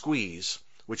episode, Squeeze,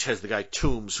 which has the guy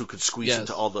Toombs who could squeeze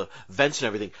into all the vents and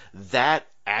everything, that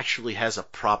actually has a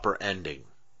proper ending.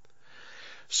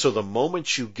 So the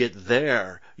moment you get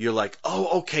there, you're like,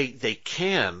 oh, okay, they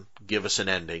can give us an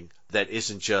ending that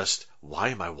isn't just, why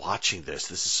am I watching this?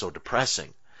 This is so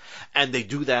depressing. And they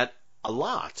do that a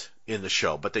lot in the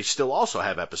show, but they still also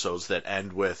have episodes that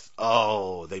end with,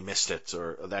 oh, they missed it,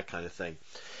 or that kind of thing.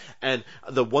 And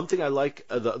the one thing I like,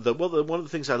 one of the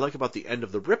things I like about the end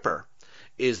of The Ripper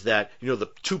is that, the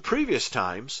 2 previous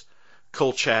times,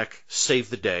 Kolchak saved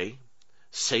the day,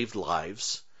 saved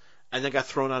lives, and then got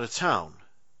thrown out of town.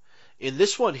 In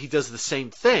this one, he does the same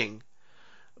thing,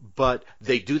 but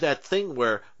they do that thing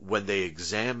where when they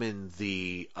examine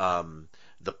the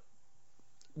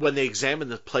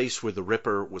place where the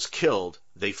Ripper was killed,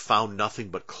 they found nothing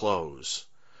but clothes.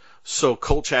 So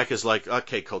Kolchak is like,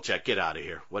 okay, Kolchak, get out of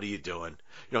here. What are you doing?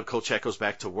 Kolchak goes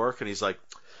back to work, and he's like,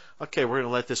 okay, we're going to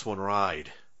let this one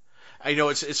ride. I know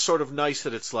it's sort of nice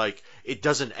that it's like, it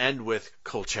doesn't end with,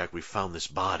 Kolchak, we found this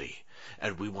body,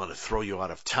 and we want to throw you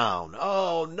out of town.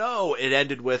 Oh, no. It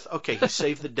ended with, okay, he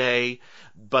saved the day,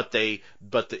 but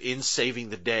in saving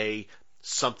the day,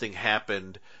 something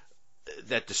happened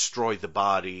that destroyed the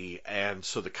body, and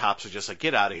so the cops are just like,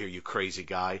 get out of here, you crazy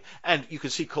guy. And you can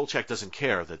see Kolchak doesn't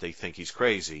care that they think he's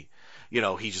crazy.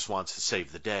 He just wants to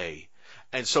save the day.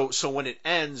 And so when it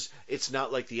ends, it's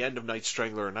not like the end of Night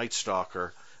Strangler or Night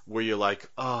Stalker, where you're like,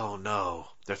 oh no,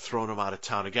 they're throwing him out of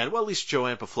town again. Well, at least Joe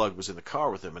Ampeflug was in the car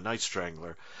with him in Night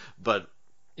Strangler. But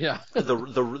yeah, the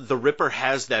Ripper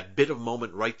has that bit of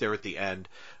moment right there at the end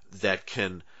that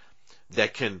can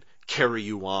carry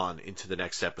you on into the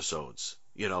next episodes.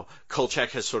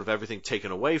 Kolchak has sort of everything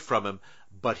taken away from him,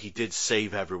 but he did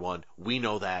save everyone. We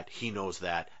know that. He knows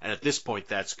that. And at this point,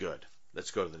 that's good.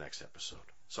 Let's go to the next episode.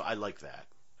 So I like that.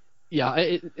 Yeah,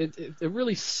 it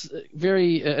really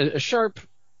very a sharp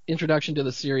introduction to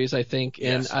the series, I think.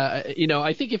 And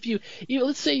I think if you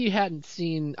let's say you hadn't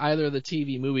seen either of the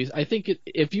TV movies, I think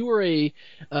if you were a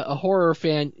horror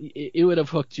fan, it would have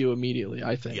hooked you immediately,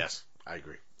 I think. Yes, I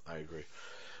agree.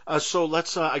 So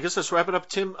let's wrap it up,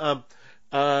 Tim.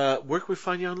 Where can we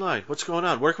find you online? What's going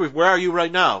on? Where are you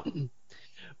right now?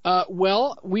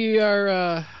 Well, we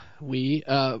are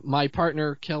my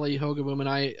partner Kelly Hogaboom and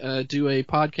I do a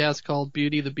podcast called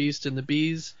Beauty, the Beast, and the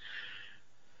Bees,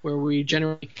 where we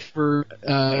generally cover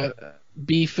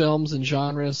B films and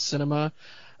genre cinema.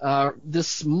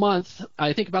 This month,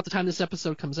 I think about the time this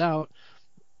episode comes out,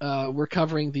 we're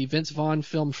covering the Vince Vaughn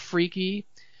film Freaky,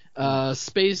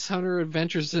 Space Hunter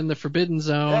Adventures in the Forbidden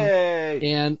Zone,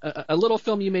 and a little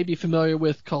film you may be familiar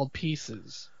with called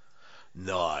Pieces.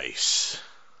 Nice.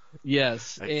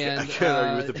 Yes, I can't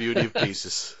argue with the beauty of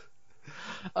Pieces.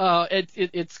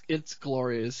 It's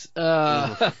glorious.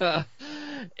 And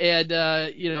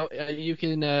you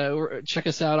can check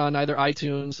us out on either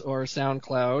iTunes or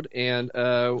SoundCloud, and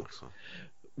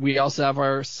we also have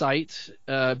our site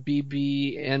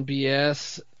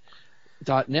bbnbs.net,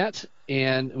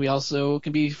 and we also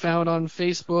can be found on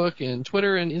Facebook and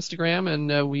Twitter and Instagram,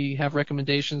 and we have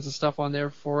recommendations and stuff on there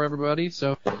for everybody.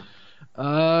 So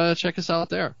check us out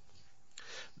there.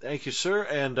 Thank you, sir.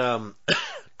 And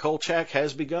Kolchak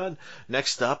has begun.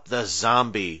 Next up, the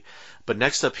zombie. But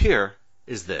next up here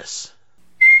is this.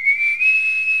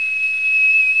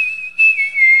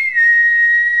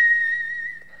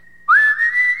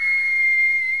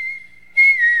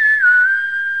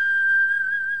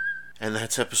 And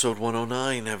that's episode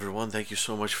 109, everyone. Thank you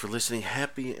so much for listening.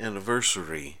 Happy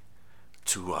anniversary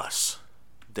to us.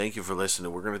 Thank you for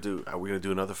listening. Are we gonna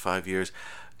do another 5 years?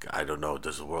 I don't know.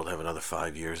 Does the world have another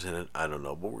 5 years in it? I don't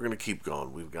know. But we're gonna keep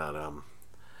going. We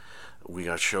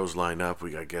got shows lined up.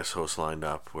 We got guest hosts lined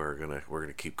up. We're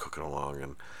gonna keep cooking along,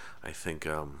 and I think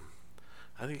you're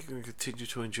gonna continue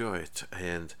to enjoy it.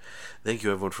 And thank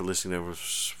you everyone for listening,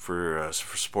 for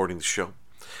supporting the show.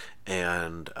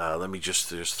 And let me just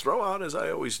throw out, as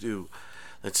I always do,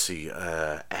 let's see,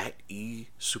 at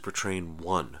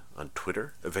eSupertrain1 on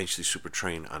Twitter, eventually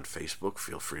Supertrain on Facebook.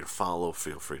 Feel free to follow,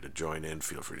 feel free to join in,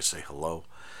 feel free to say hello.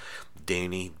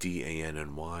 Danny,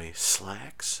 D-A-N-N-Y,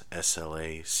 Slacks,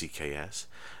 S-L-A-C-K-S,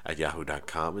 at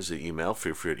yahoo.com is the email.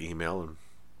 Feel free to email and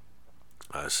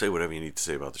say whatever you need to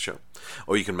say about the show.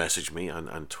 Or you can message me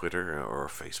on Twitter or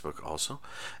Facebook also.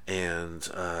 And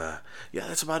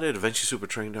that's about it.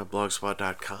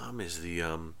 EventuallySupertrain.blogspot.com is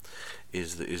the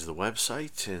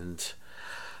website, and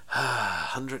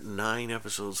 109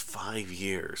 episodes, 5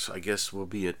 years. I guess we'll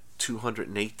be at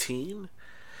 218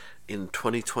 in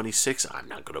 2026. I'm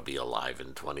not going to be alive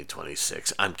in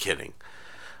 2026. I'm kidding.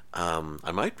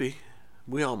 I might be.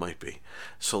 We all might be.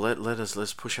 So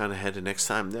let's push on ahead to next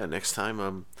time. Yeah, next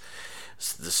time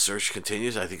the search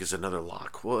continues. I think it's another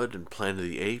Lockwood and Planet of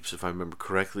the Apes. If I remember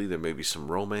correctly, there may be some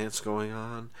romance going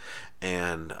on,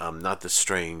 and not the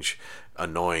strange,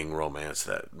 annoying romance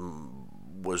that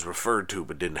was referred to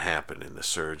but didn't happen in the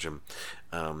surge. And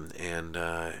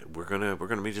we're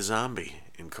gonna meet a zombie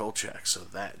in Kolchak, so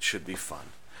that should be fun.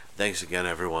 Thanks again,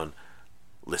 everyone.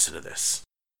 Listen to this.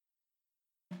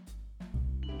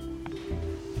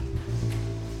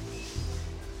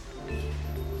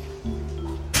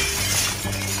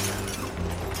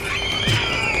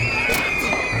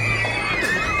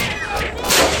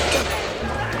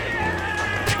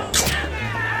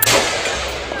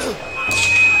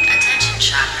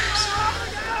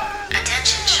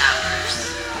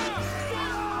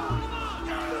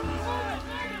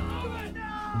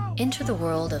 Enter the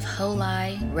world of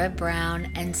Holei, Red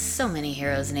Brown, and so many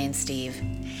heroes named Steve.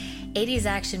 80s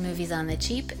Action Movies on the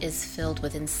Cheap is filled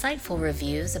with insightful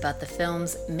reviews about the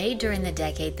films made during the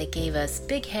decade that gave us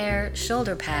big hair,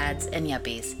 shoulder pads, and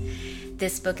yuppies.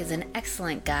 This book is an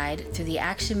excellent guide through the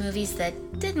action movies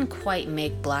that didn't quite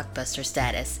make blockbuster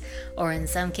status, or in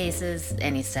some cases,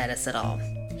 any status at all.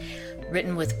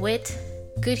 Written with wit,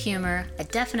 good humor, a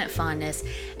definite fondness,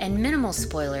 and minimal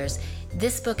spoilers,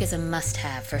 this book is a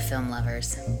must-have for film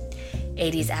lovers.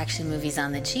 80s Action Movies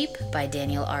on the Cheap by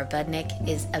Daniel R. Budnick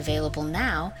is available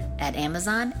now at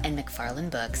Amazon and McFarlane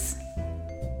Books.